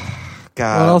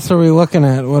 God. What else are we looking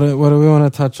at? What do we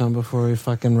want to touch on before we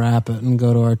fucking wrap it and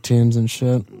go to our teams and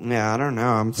shit? Yeah, I don't know.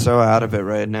 I'm so out of it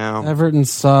right now. Everton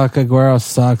suck. Aguero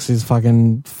sucks. He's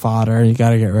fucking fodder. You got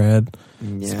to get rid.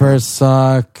 Yeah. Spurs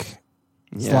suck.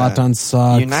 Yeah. Zlatan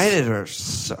sucks. United are.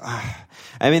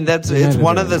 I mean, it's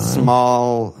one of the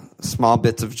small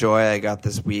bits of joy I got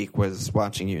this week was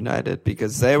watching United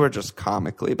because they were just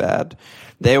comically bad.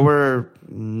 They were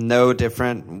no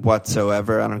different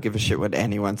whatsoever. I don't give a shit what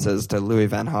anyone says to Louis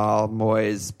van Gaal,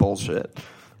 Moyes, bullshit.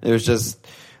 It was just,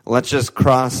 let's just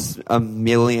cross a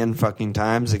million fucking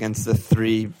times against the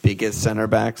 3 biggest center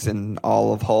backs in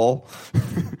all of Hull.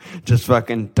 Just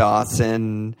fucking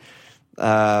Dawson,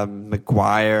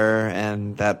 Maguire,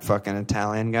 and that fucking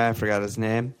Italian guy, I forgot his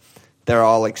name. They're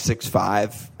all like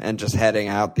 6'5" and just heading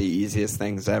out the easiest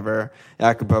things ever.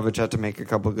 Jakubovic had to make a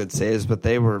couple good saves, but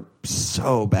they were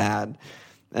so bad.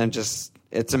 And just,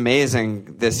 it's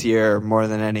amazing this year more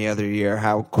than any other year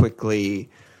how quickly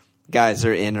guys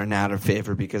are in and out of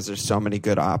favor because there's so many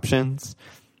good options.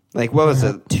 Like, what was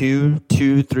it,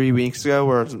 3 weeks ago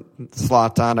where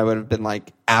Zlatan, I would have been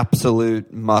like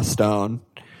absolute must own.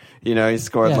 He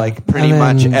scored like pretty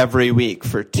much every week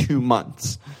for 2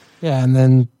 months. Yeah, and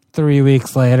then 3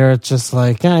 weeks later, it's just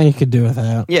like, you could do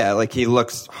without. Yeah, like he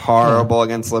looks horrible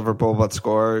against Liverpool, but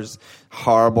scores.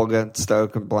 Horrible against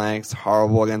Stoke and blanks.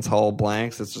 Horrible against Hull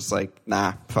blanks. It's just like,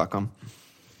 nah, fuck him.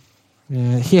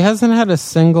 Yeah, he hasn't had a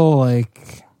single,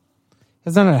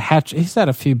 he's not a hatch. He's had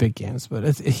a few big games, but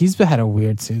he's had a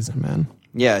weird season, man.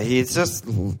 Yeah, he's just...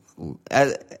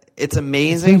 It's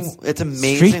amazing. It's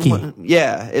amazing.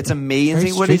 It's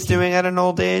amazing what he's doing at an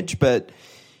old age, but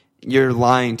you're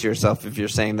lying to yourself if you're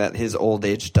saying that his old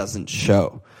age doesn't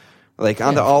show. Like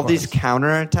on all these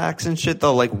counterattacks and shit,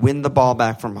 they'll like win the ball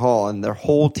back from Hull, and their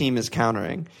whole team is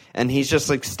countering, and he's just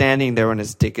like standing there with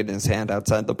his dick in his hand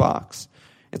outside the box.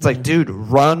 It's like, dude,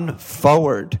 run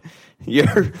forward. You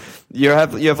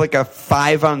have like a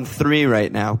 5-on-3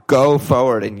 right now. Go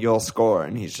forward and you'll score.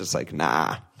 And he's just like,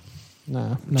 nah.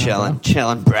 No, chilling,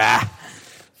 brah.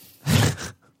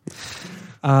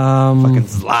 Fucking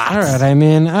Zlats. All right, I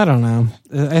mean, I don't know.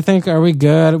 I think, are we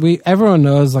good? Everyone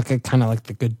knows like kind of like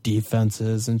the good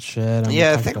defenses and shit.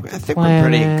 I think we're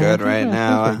pretty good right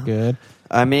now. I think we're good.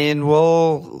 I mean,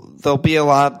 there'll be a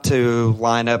lot to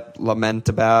lament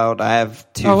about. I have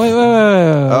 2. Oh, wait.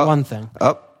 One thing.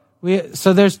 Oh.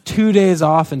 So there's 2 days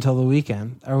off until the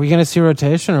weekend. Are we going to see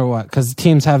rotation or what? Because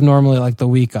teams have normally like the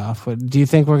week off. Do you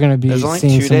think we're going to be There's only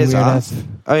seeing 2 some days weird off?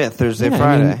 Oh, yeah, Thursday,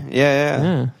 Friday. Yeah.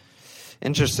 Yeah.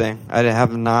 Interesting. I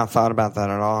have not thought about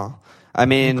that at all. I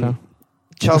mean,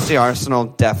 Chelsea, Arsenal,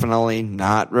 definitely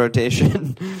not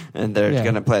rotation, and they're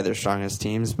going to play their strongest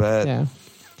teams. But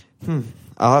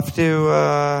I'll have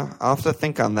to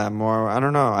think on that more. I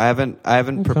don't know. I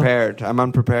haven't prepared. I'm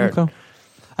unprepared. Okay.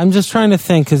 I'm just trying to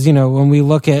think because when we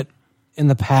look at in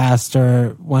the past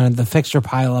or when the fixture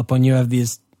pile up, when you have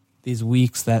these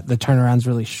weeks that the turnaround's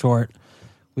really short,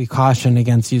 we caution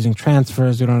against using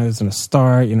transfers. We don't know who's going to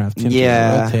start. Have teams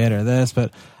to rotate or this,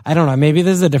 but I don't know. Maybe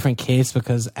this is a different case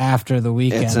because after the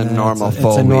weekend, it's a normal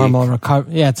it's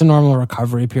a normal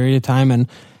recovery period of time. And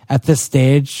at this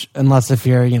stage, unless if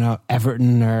you're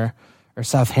Everton or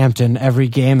Southampton, every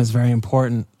game is very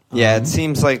important. Yeah, it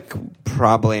seems like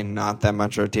probably not that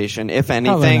much rotation. If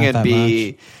anything, it'd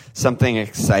be something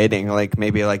exciting, like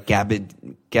maybe like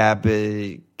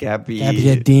Gabbiadini.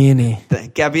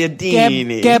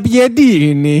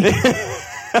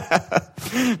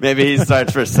 Maybe he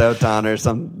starts for Soton or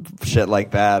some shit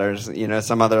like that, or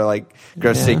some other like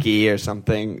Grosicki or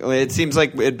something. It seems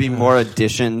like it'd be more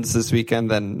additions this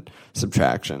weekend than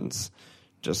subtractions.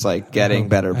 Just like getting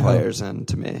better players in,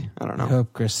 to me. I don't know. I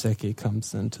hope Grosicki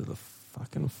comes into the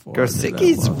fucking fore.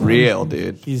 Grosicki's real,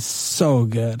 dude. He's so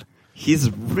good.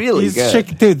 He's really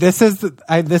good. Dude, this is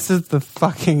the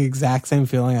fucking exact same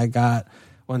feeling I got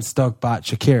when Stoke bought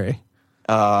Shaqiri.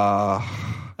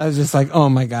 I was just like, oh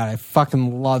my God, I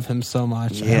fucking love him so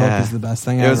much. Yeah. I hope he's the best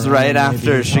thing ever. It was right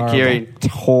after he's Shaqiri horrible.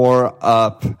 tore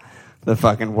up the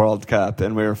fucking World Cup,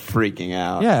 and we were freaking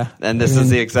out. Yeah. And this is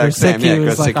the exact same. Yeah, Grosicki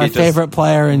was like our just favorite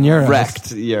player in Euros. wrecked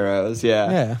Euros. Yeah.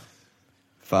 Yeah.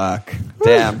 Fuck.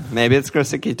 Damn. Maybe it's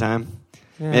Grosicki time.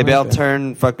 Yeah, Maybe I'll maybe.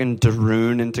 turn fucking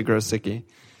Darun into Grosicki.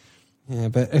 Yeah,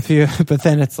 but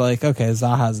then it's like, okay,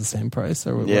 Zaha's the same price.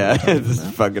 Or what Yeah, are we talking it's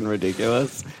about? fucking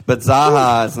ridiculous. But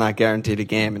Zaha is not guaranteed a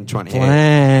game in 28.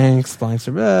 Blanks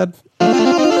are bad.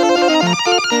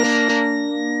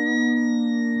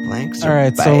 Blanks All are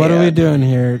right, so what are we bad. doing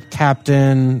here?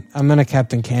 I'm going to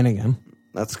captain Kane again.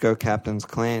 Let's go captain's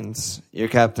claims. You're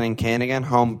captaining Kane again?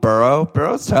 Home Burrow?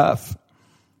 Burrow's tough.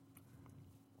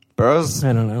 Burrow's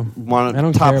I don't know. one I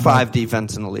don't top care 5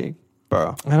 defense in the league.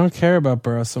 Burrow. I don't care about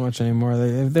Burrow so much anymore.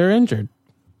 They're injured.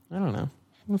 I don't know.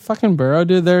 Well, fucking Burrow,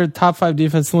 dude. They're top 5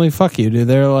 defense in the league. Fuck you, dude.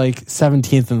 They're like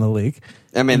 17th in the league.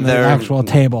 I mean, In the they're actual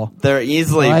table. They're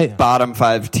easily Right. bottom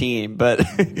 5 team, but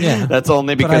Yeah. that's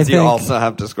only But because I you think- also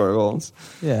have to score goals.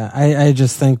 Yeah, I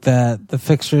just think that the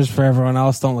fixtures for everyone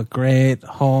else don't look great.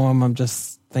 Home, I'm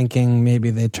just thinking maybe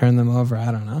they turn them over.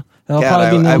 I don't know. It'll God,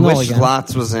 probably be I 0-0 wish again.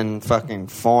 Lotz was in fucking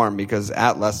form because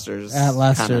at Leicester's At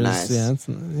Leicester's, kinda nice.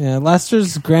 yeah,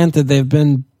 Leicester's. Granted, they've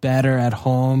been better at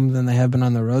home than they have been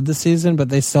on the road this season, but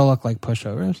they still look like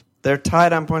pushovers. They're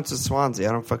tied on points with Swansea.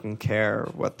 I don't fucking care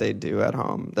what they do at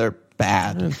home. They're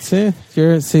bad. See,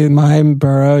 my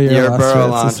Burrow, your Burrow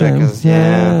logic is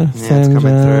it's coming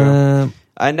through.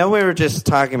 I know we were just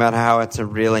talking about how it's a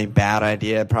really bad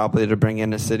idea probably to bring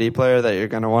in a City player that you're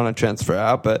going to want to transfer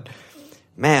out, but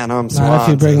man, home Swans. Not if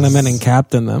you bring them in and is-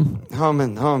 captain them.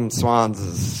 home Swans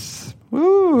is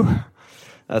woo.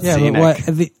 That's Yeah, scenic.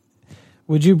 but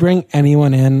would you bring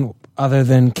anyone in other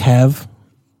than Kev?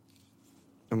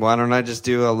 Why don't I just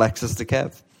do Alexis to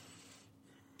Kev?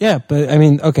 Yeah, but I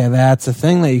mean, okay, that's a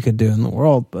thing that you could do in the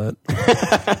world, but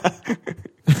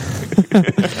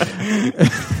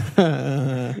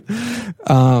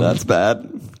That's bad.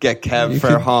 Get Kev you for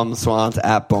could- home Swans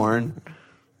at Bourne.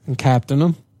 and captain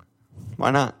them.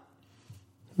 Why not?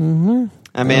 Mm-hmm.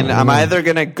 I mean, I'm either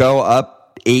going to go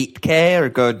up 8K or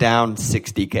go down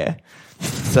 60K.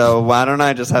 So why don't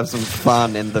I just have some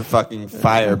fun in the fucking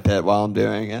fire pit while I'm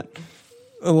doing it?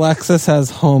 Alexis has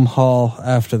home Hull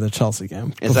after the Chelsea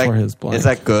game Is before his blank. Is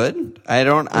that good? I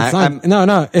don't. It's not,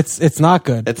 no, it's not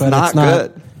good. It's but not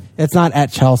good. It's not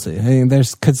at Chelsea. I mean,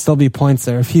 could still be points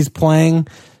there if he's playing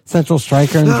central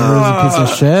striker and Giroud's a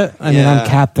piece of shit. I mean, Yeah. I'm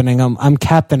captaining him. I'm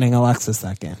captaining Alexis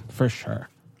that game for sure.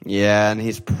 Yeah, and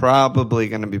he's probably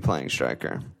going to be playing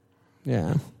striker.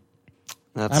 Yeah.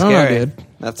 That's I don't know, scary. dude.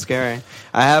 That's scary.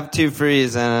 I have 2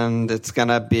 frees, and it's going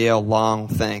to be a long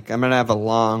think. I'm going to have a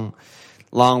long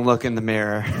look in the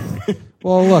mirror.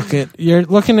 Well, look, you're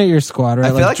looking at your squad, right?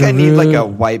 I feel like I need Giroud- like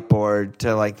a whiteboard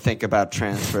to like think about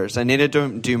transfers. I need to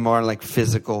do more like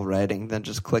physical writing than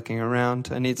just clicking around.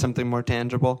 I need something more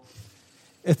tangible.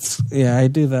 I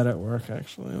do that at work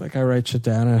actually. Like I write shit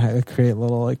down and I create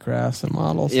little like graphs and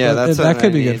models. Yeah, But that's that what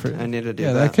could I be need. good for you. I need to do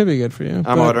yeah, that. that could be good for you. I'm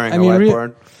But, ordering I a mean,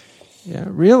 whiteboard.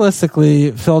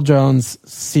 Realistically, Phil Jones,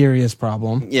 serious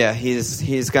problem. Yeah,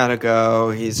 he's got to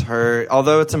go. He's hurt.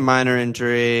 Although it's a minor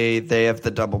injury, they have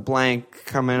the double blank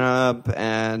coming up,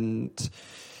 and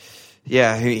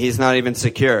yeah, he's not even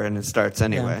secure, and it starts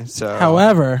anyway. Yeah. So,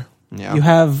 However, Yeah.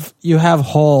 you have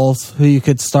Holes who you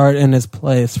could start in his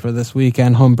place for this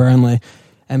weekend, home Burnley,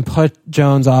 and put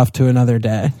Jones off to another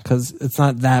day because it's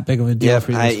not that big of a deal yep,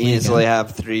 for you. I This weekend. easily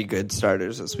have 3 good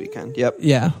starters this weekend. Yep,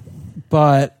 Yeah,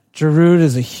 but Giroud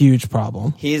is a huge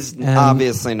problem. he's And-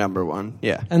 obviously number 1.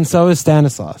 Yeah. And so is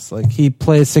Stanislas. Like he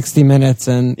plays 60 minutes,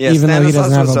 and Yeah, even though he Stanislas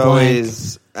doesn't have was a blank,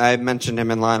 always. I mentioned him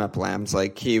in lineup lambs.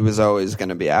 Like he was always going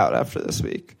to be out after this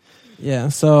week. yeah.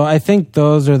 So I think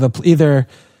those are either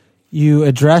you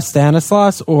address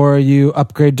Stanislas or you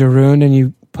upgrade Darun and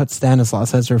you put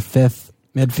Stanislas as your 5th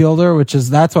midfielder,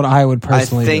 that's what I would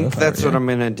personally. I think do that's what I'm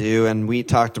going to do. And we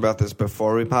talked about this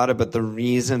before we potted. But the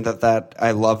reason that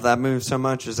I love that move so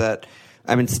much is that.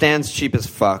 I mean, Stan's cheap as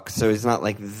fuck, so he's not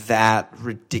like that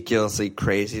ridiculously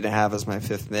crazy to have as my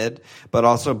 5th mid. But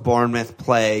also, Bournemouth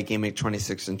play game week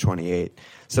 26 and 28.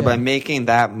 So by making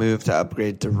that move to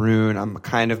upgrade Darun, I'm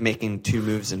kind of making 2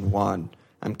 moves in one.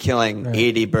 I'm killing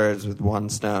 80 birds with 1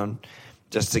 stone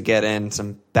just to get in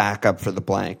some backup for the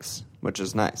blanks, which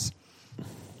is nice.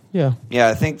 Yeah. Yeah,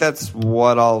 I think that's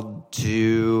what I'll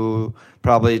do.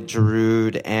 Probably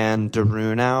Giroud and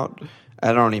Darun out.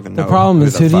 I don't even know. The problem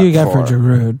is, who do you get for for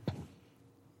Giroud?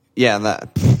 Yeah,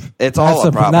 It's all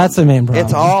a problem. That's the main problem.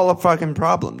 It's all a fucking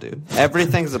problem, dude.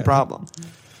 Everything's a problem.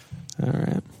 All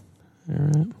right.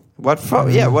 What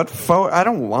forward? I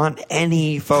don't want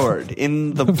any forward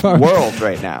in the world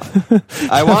right now.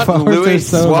 I want Luis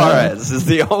Suarez is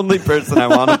the only person I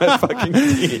want on my fucking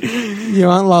team. You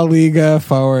want La Liga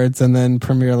forwards and then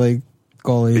Premier League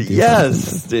goalie.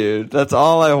 Yes, dude. That's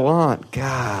all I want.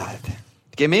 God.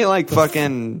 Give me like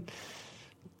fucking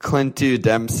Clintu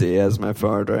Dempsey as my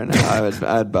forward right now.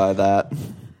 I'd buy that.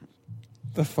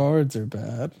 The forwards are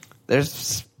bad.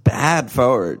 There's bad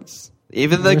forwards.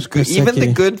 Even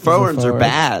the good forwards are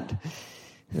bad.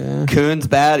 Yeah. Kuhn's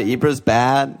bad. Ibra's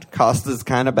bad. Costa's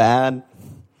kind of bad.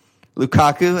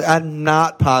 Lukaku, I'm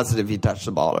not positive he touched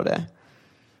the ball today.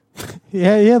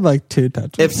 Yeah, he had like 2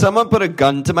 touches. If someone put a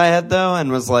gun to my head, though,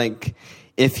 and was like,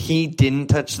 if he didn't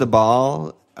touch the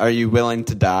ball, are you willing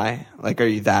to die? Like, are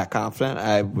you that confident?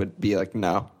 I would be like,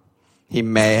 no. He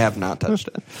may have not touched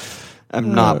it.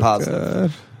 I'm not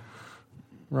positive. God.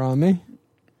 Rami?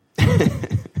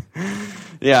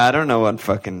 Yeah, I don't know what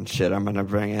fucking shit I'm gonna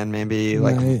bring in. Maybe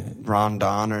like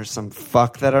Rondon or some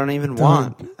fuck that I don't even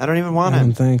want. I don't even want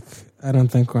him. I don't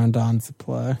think Rondon's a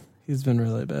play. He's been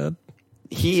really bad.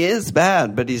 He is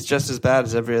bad, but he's just as bad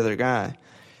as every other guy.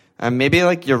 Maybe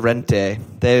like Llorente.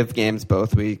 They have games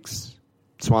both weeks.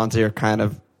 Swansea are kind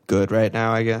of good right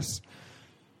now, I guess.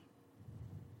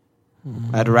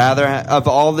 I'd rather of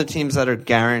all the teams that are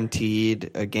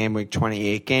guaranteed a game week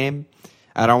 28 game.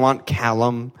 I don't want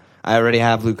Callum. I already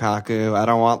have Lukaku. I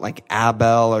don't want like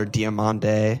Abel or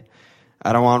Diamande.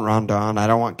 I don't want Rondon. I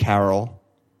don't want Carroll.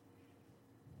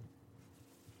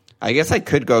 I guess I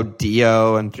could go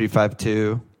Dio and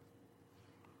 3-5-2.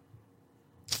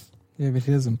 Yeah, but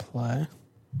he doesn't play.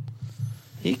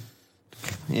 He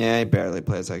barely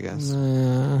plays, I guess.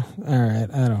 All right,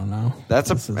 I don't know.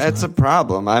 That's a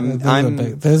problem.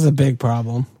 This is a big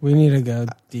problem. We need to go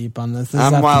deep on this.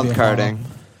 I'm wild carding.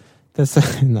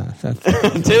 No, that's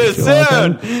too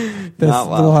soon.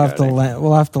 We'll have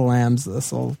to lambs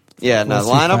this.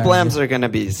 Lineup lambs are going to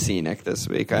be scenic this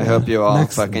week. I hope you all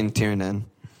fucking tune in.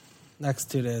 Next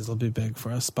 2 days will be big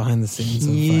for us behind the scenes.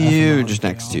 Huge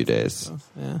next 2 days.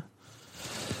 Yeah.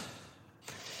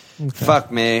 Okay.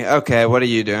 Fuck me. Okay, what are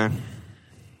you doing?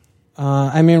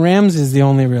 Ramsey's the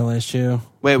only real issue.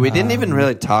 Wait, we didn't even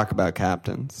really talk about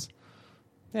captains.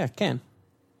 Yeah, Kane.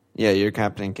 Yeah, you're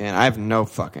captaining Kane. I have no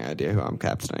fucking idea who I'm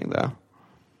captaining, though.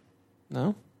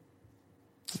 No?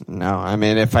 No, I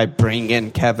mean, if I bring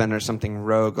in Kevin or something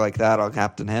rogue like that, I'll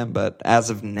captain him. But as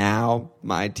of now,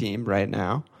 my team right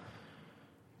now.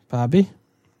 Bobby?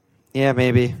 Yeah,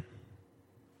 maybe.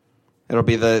 It'll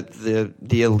be the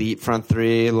elite front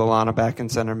three, Lallana back in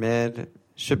center mid.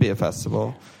 Should be a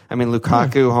festival. I mean,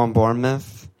 Lukaku, home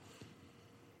Bournemouth.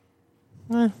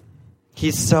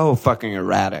 He's so fucking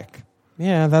erratic.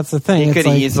 Yeah, that's the thing. He could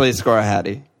easily score a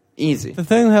hattie. Easy. The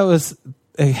thing that was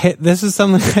this is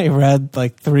something I read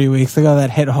like 3 weeks ago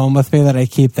that hit home with me that I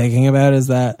keep thinking about is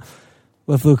that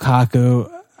with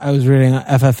Lukaku, I was reading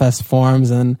FFS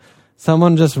forums and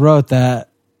someone just wrote that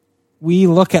we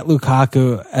look at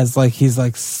Lukaku as like he's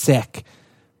like sick.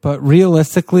 But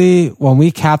realistically, when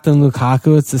we captain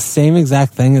Lukaku, it's the same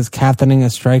exact thing as captaining a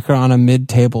striker on a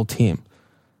mid-table team.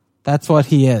 That's what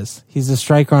he is. He's a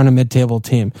striker on a mid-table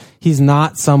team. He's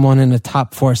not someone in a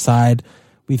top 4 side.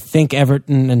 We think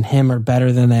Everton and him are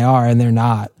better than they are, and they're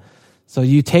not. So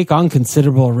you take on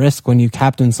considerable risk when you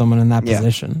captain someone in that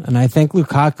position. And I think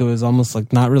Lukaku is almost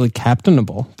like not really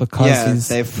captainable because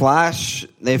they flash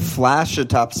a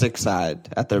top 6 side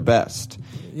at their best.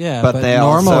 Yeah, but they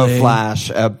also flash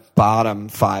a bottom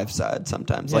 5 side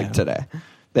sometimes, like today.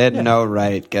 They had no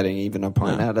right getting even a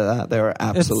point out of that. They were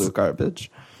absolute garbage.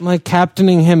 Like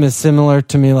captaining him is similar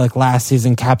to me like last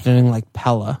season captaining like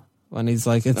Pella when he's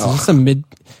like he's just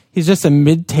a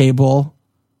mid-table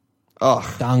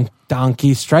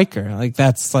donkey striker.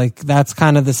 That's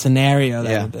kind of the scenario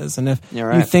that it is. And if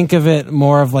you think of it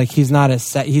more of like he's not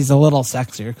he's a little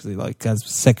sexier because he like has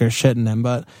sicker shit in him,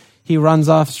 but he runs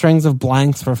off strings of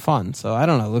blanks for fun. So I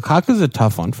don't know. Lukaku's a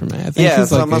tough one for me. I think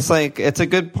it's almost like it's a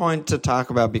good point to talk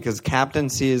about because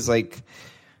captaincy is like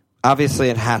obviously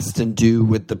it has to do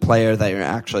with the player that you're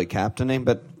actually captaining,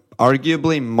 but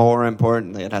arguably more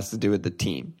importantly, it has to do with the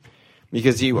team.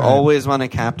 Because you always want to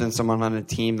captain someone on a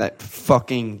team that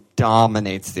fucking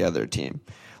dominates the other team.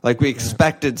 Like we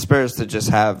expected Spurs to just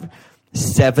have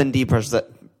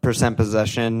 70%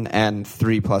 possession and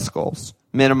 3+ goals.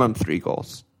 Minimum 3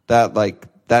 goals. That's like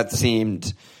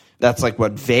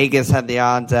what Vegas had the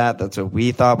odds at. That's what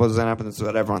we thought was going to happen. That's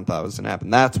what everyone thought was going to happen.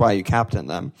 That's why you captain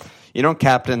them. You don't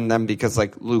captain them because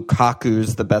like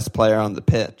Lukaku's the best player on the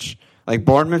pitch. Like,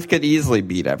 Bournemouth could easily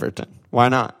beat Everton. Why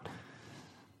not?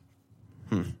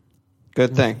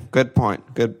 Good thing. Good point.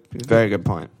 Very good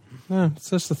point. Yeah, it's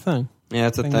just a thing. Yeah,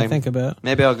 it's a thing. I think about.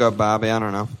 Maybe I'll go Bobby. I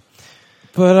don't know.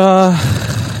 But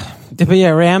yeah,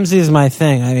 Ramsey is my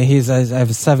thing. I mean, I have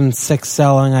 7.6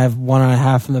 selling. I have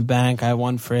 1.5 in the bank. I have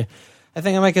 1 free. I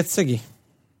think I might get Siggy.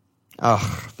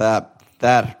 Oh,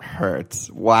 that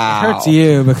hurts. Wow. It hurts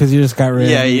you because you just got rid.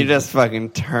 Yeah, you just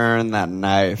fucking turned that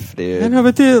knife, dude. I know,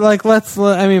 but dude, like,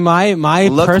 I mean, my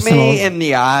Look personal, me in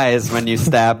the eyes when you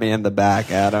stab me in the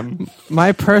back, Adam.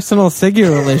 my personal Siggy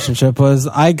relationship was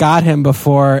I got him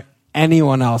before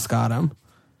anyone else got him.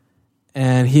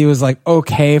 And he was like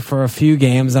okay for a few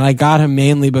games, and I got him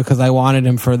mainly because I wanted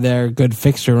him for their good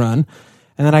fixture run.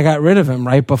 And then I got rid of him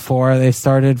right before they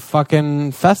started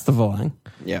fucking festivaling.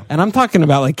 Yeah. And I'm talking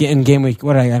about like in game week,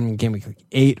 what did I got in game week, like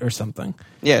 8 or something.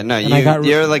 Yeah, no,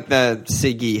 you're like the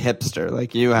Siggy hipster.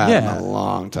 Like, you had him a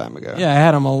long time ago. Yeah, I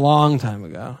had him a long time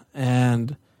ago.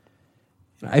 And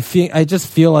I just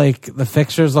feel like the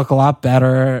fixtures look a lot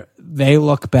better. They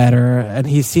look better, and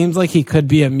he seems like he could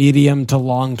be a medium to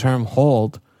long-term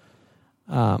hold.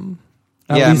 At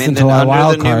least until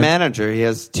under the new manager, he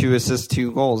has 2 assists,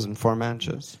 2 goals in 4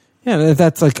 matches. Yeah,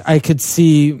 that's like I could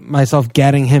see myself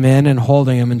getting him in and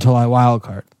holding him until I wild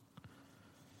card,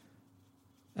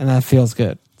 and that feels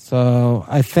good. So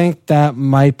I think that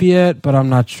might be it, but I'm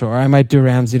not sure. I might do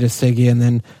Ramsey to Siggy, and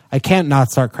then I can't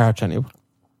not start Crouch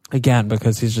again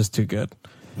because he's just too good.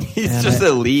 He's just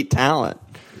elite talent.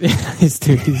 He's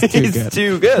too good. He's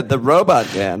too good. The robot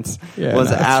dance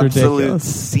was absolute ridiculous.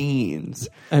 scenes.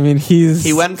 I mean,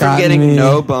 he went from getting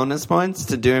no bonus points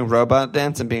to doing robot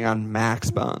dance and being on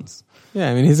max bones. Yeah,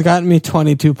 I mean, he's gotten me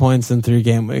 22 points in 3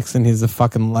 game weeks, and he's a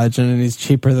fucking legend, and he's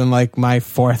cheaper than like my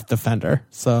 4th defender.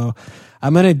 So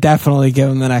I'm gonna definitely give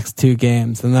him the next 2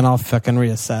 games, and then I'll fucking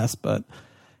reassess. But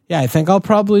yeah, I think I'll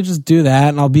probably just do that,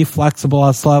 and I'll be flexible.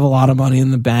 I'll still have a lot of money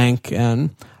in the bank, and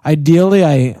ideally,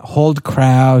 I hold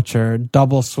Crouch or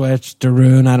double switch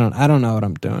Darun. I don't know what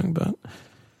I'm doing, but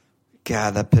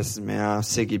God, that pisses me off.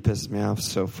 Siggy pisses me off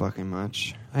so fucking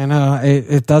much. I know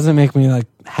it doesn't make me like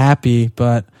happy,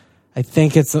 but I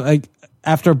think it's like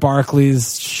after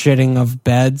Barkley's shitting of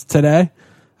beds today,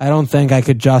 I don't think I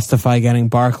could justify getting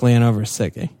Barkley in over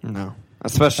Siggy. No,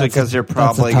 especially because you're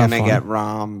probably going to get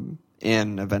Rom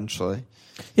in eventually.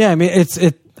 Yeah, I mean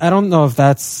I don't know if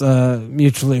that's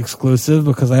mutually exclusive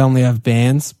because I only have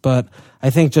Baines, but I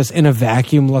think just in a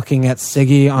vacuum, looking at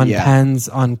Siggy on pens,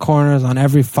 on corners, on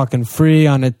every fucking free,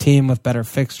 on a team with better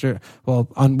fixture,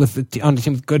 on a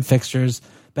team with good fixtures,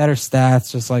 better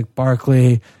stats, just like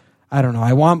Barkley. I don't know.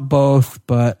 I want both,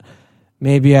 but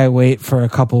maybe I wait for a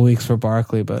couple weeks for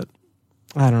Barkley. But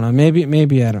I don't know. Maybe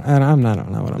I don't. I don't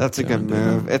know what I'm. That's a good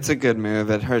move. It's a good move.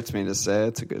 It hurts me to say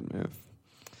it's a good move.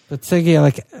 But Siggy,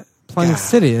 like playing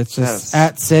City, it's just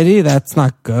at City. That's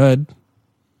not good.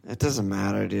 It doesn't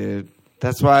matter, dude.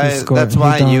 That's why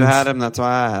you had him. That's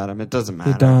why I had him. It doesn't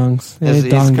matter. He dongs. Yeah,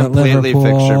 he's completely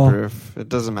fixture proof. It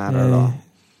doesn't matter at all.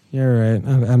 You're right.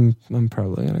 I'm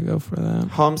probably gonna go for that.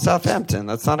 Home Southampton.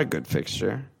 That's not a good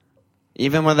fixture.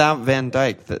 Even without Van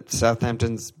Dijk, that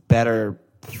Southampton's better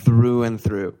through and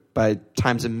through by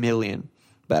times 1,000,000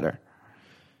 better.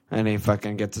 And he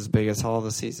fucking gets his biggest haul of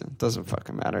the season. Doesn't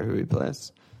fucking matter who he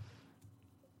plays.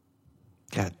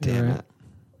 God damn it.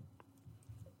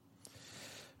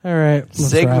 All right.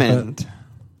 Sigmund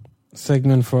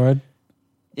Freud.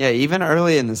 Yeah, even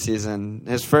early in the season,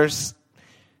 his first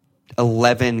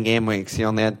 11 game weeks, he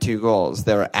only had 2 goals.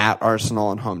 They were at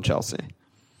Arsenal and home Chelsea.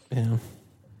 Yeah.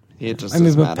 It just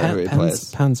doesn't matter who he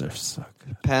plays. Pens are so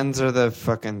good. Pens are the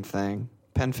fucking thing.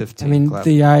 Pen 15. I mean, club.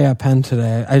 the Yaya pen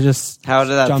today. I just How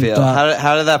did that feel?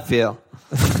 How did that feel?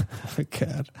 Oh my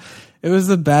God. It was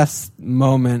the best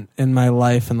moment in my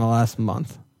life in the last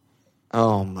month.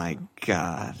 Oh my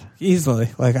God. Easily.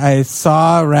 Like, I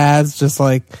saw Raz just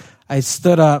like, I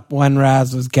stood up when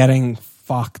Raz was getting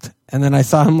fucked. And then I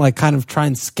saw him like kind of try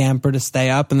and scamper to stay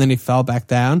up, and then he fell back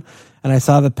down. And I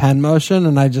saw the pen motion,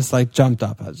 and I just like jumped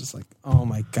up. I was just like, oh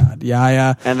my God,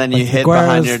 yeah. And then you hid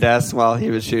behind your desk while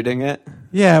he was shooting it?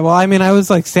 Yeah, well, I mean, I was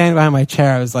like standing behind my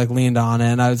chair. I was like leaned on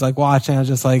it, and I was like watching. I was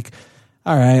just like,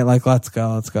 all right, like, let's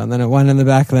go. And then it went in the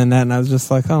back of the net, and I was just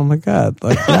like, oh my God.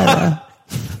 Like, yeah.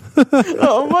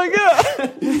 Oh my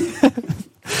God.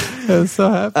 I was so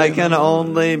happy. I can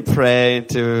only pray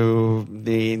to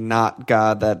the not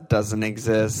God that doesn't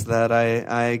exist that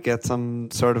I get some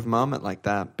sort of moment like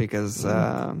that, because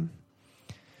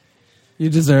you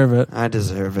deserve it. I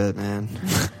deserve it, man.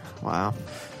 Wow.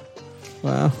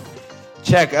 Wow.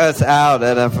 Check us out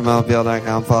at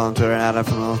fmlpl.com. Follow on Twitter at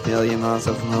fmlpl. Email us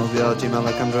at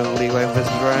fmlpl@gmail.com. Join the league. Like,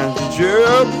 visit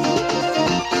our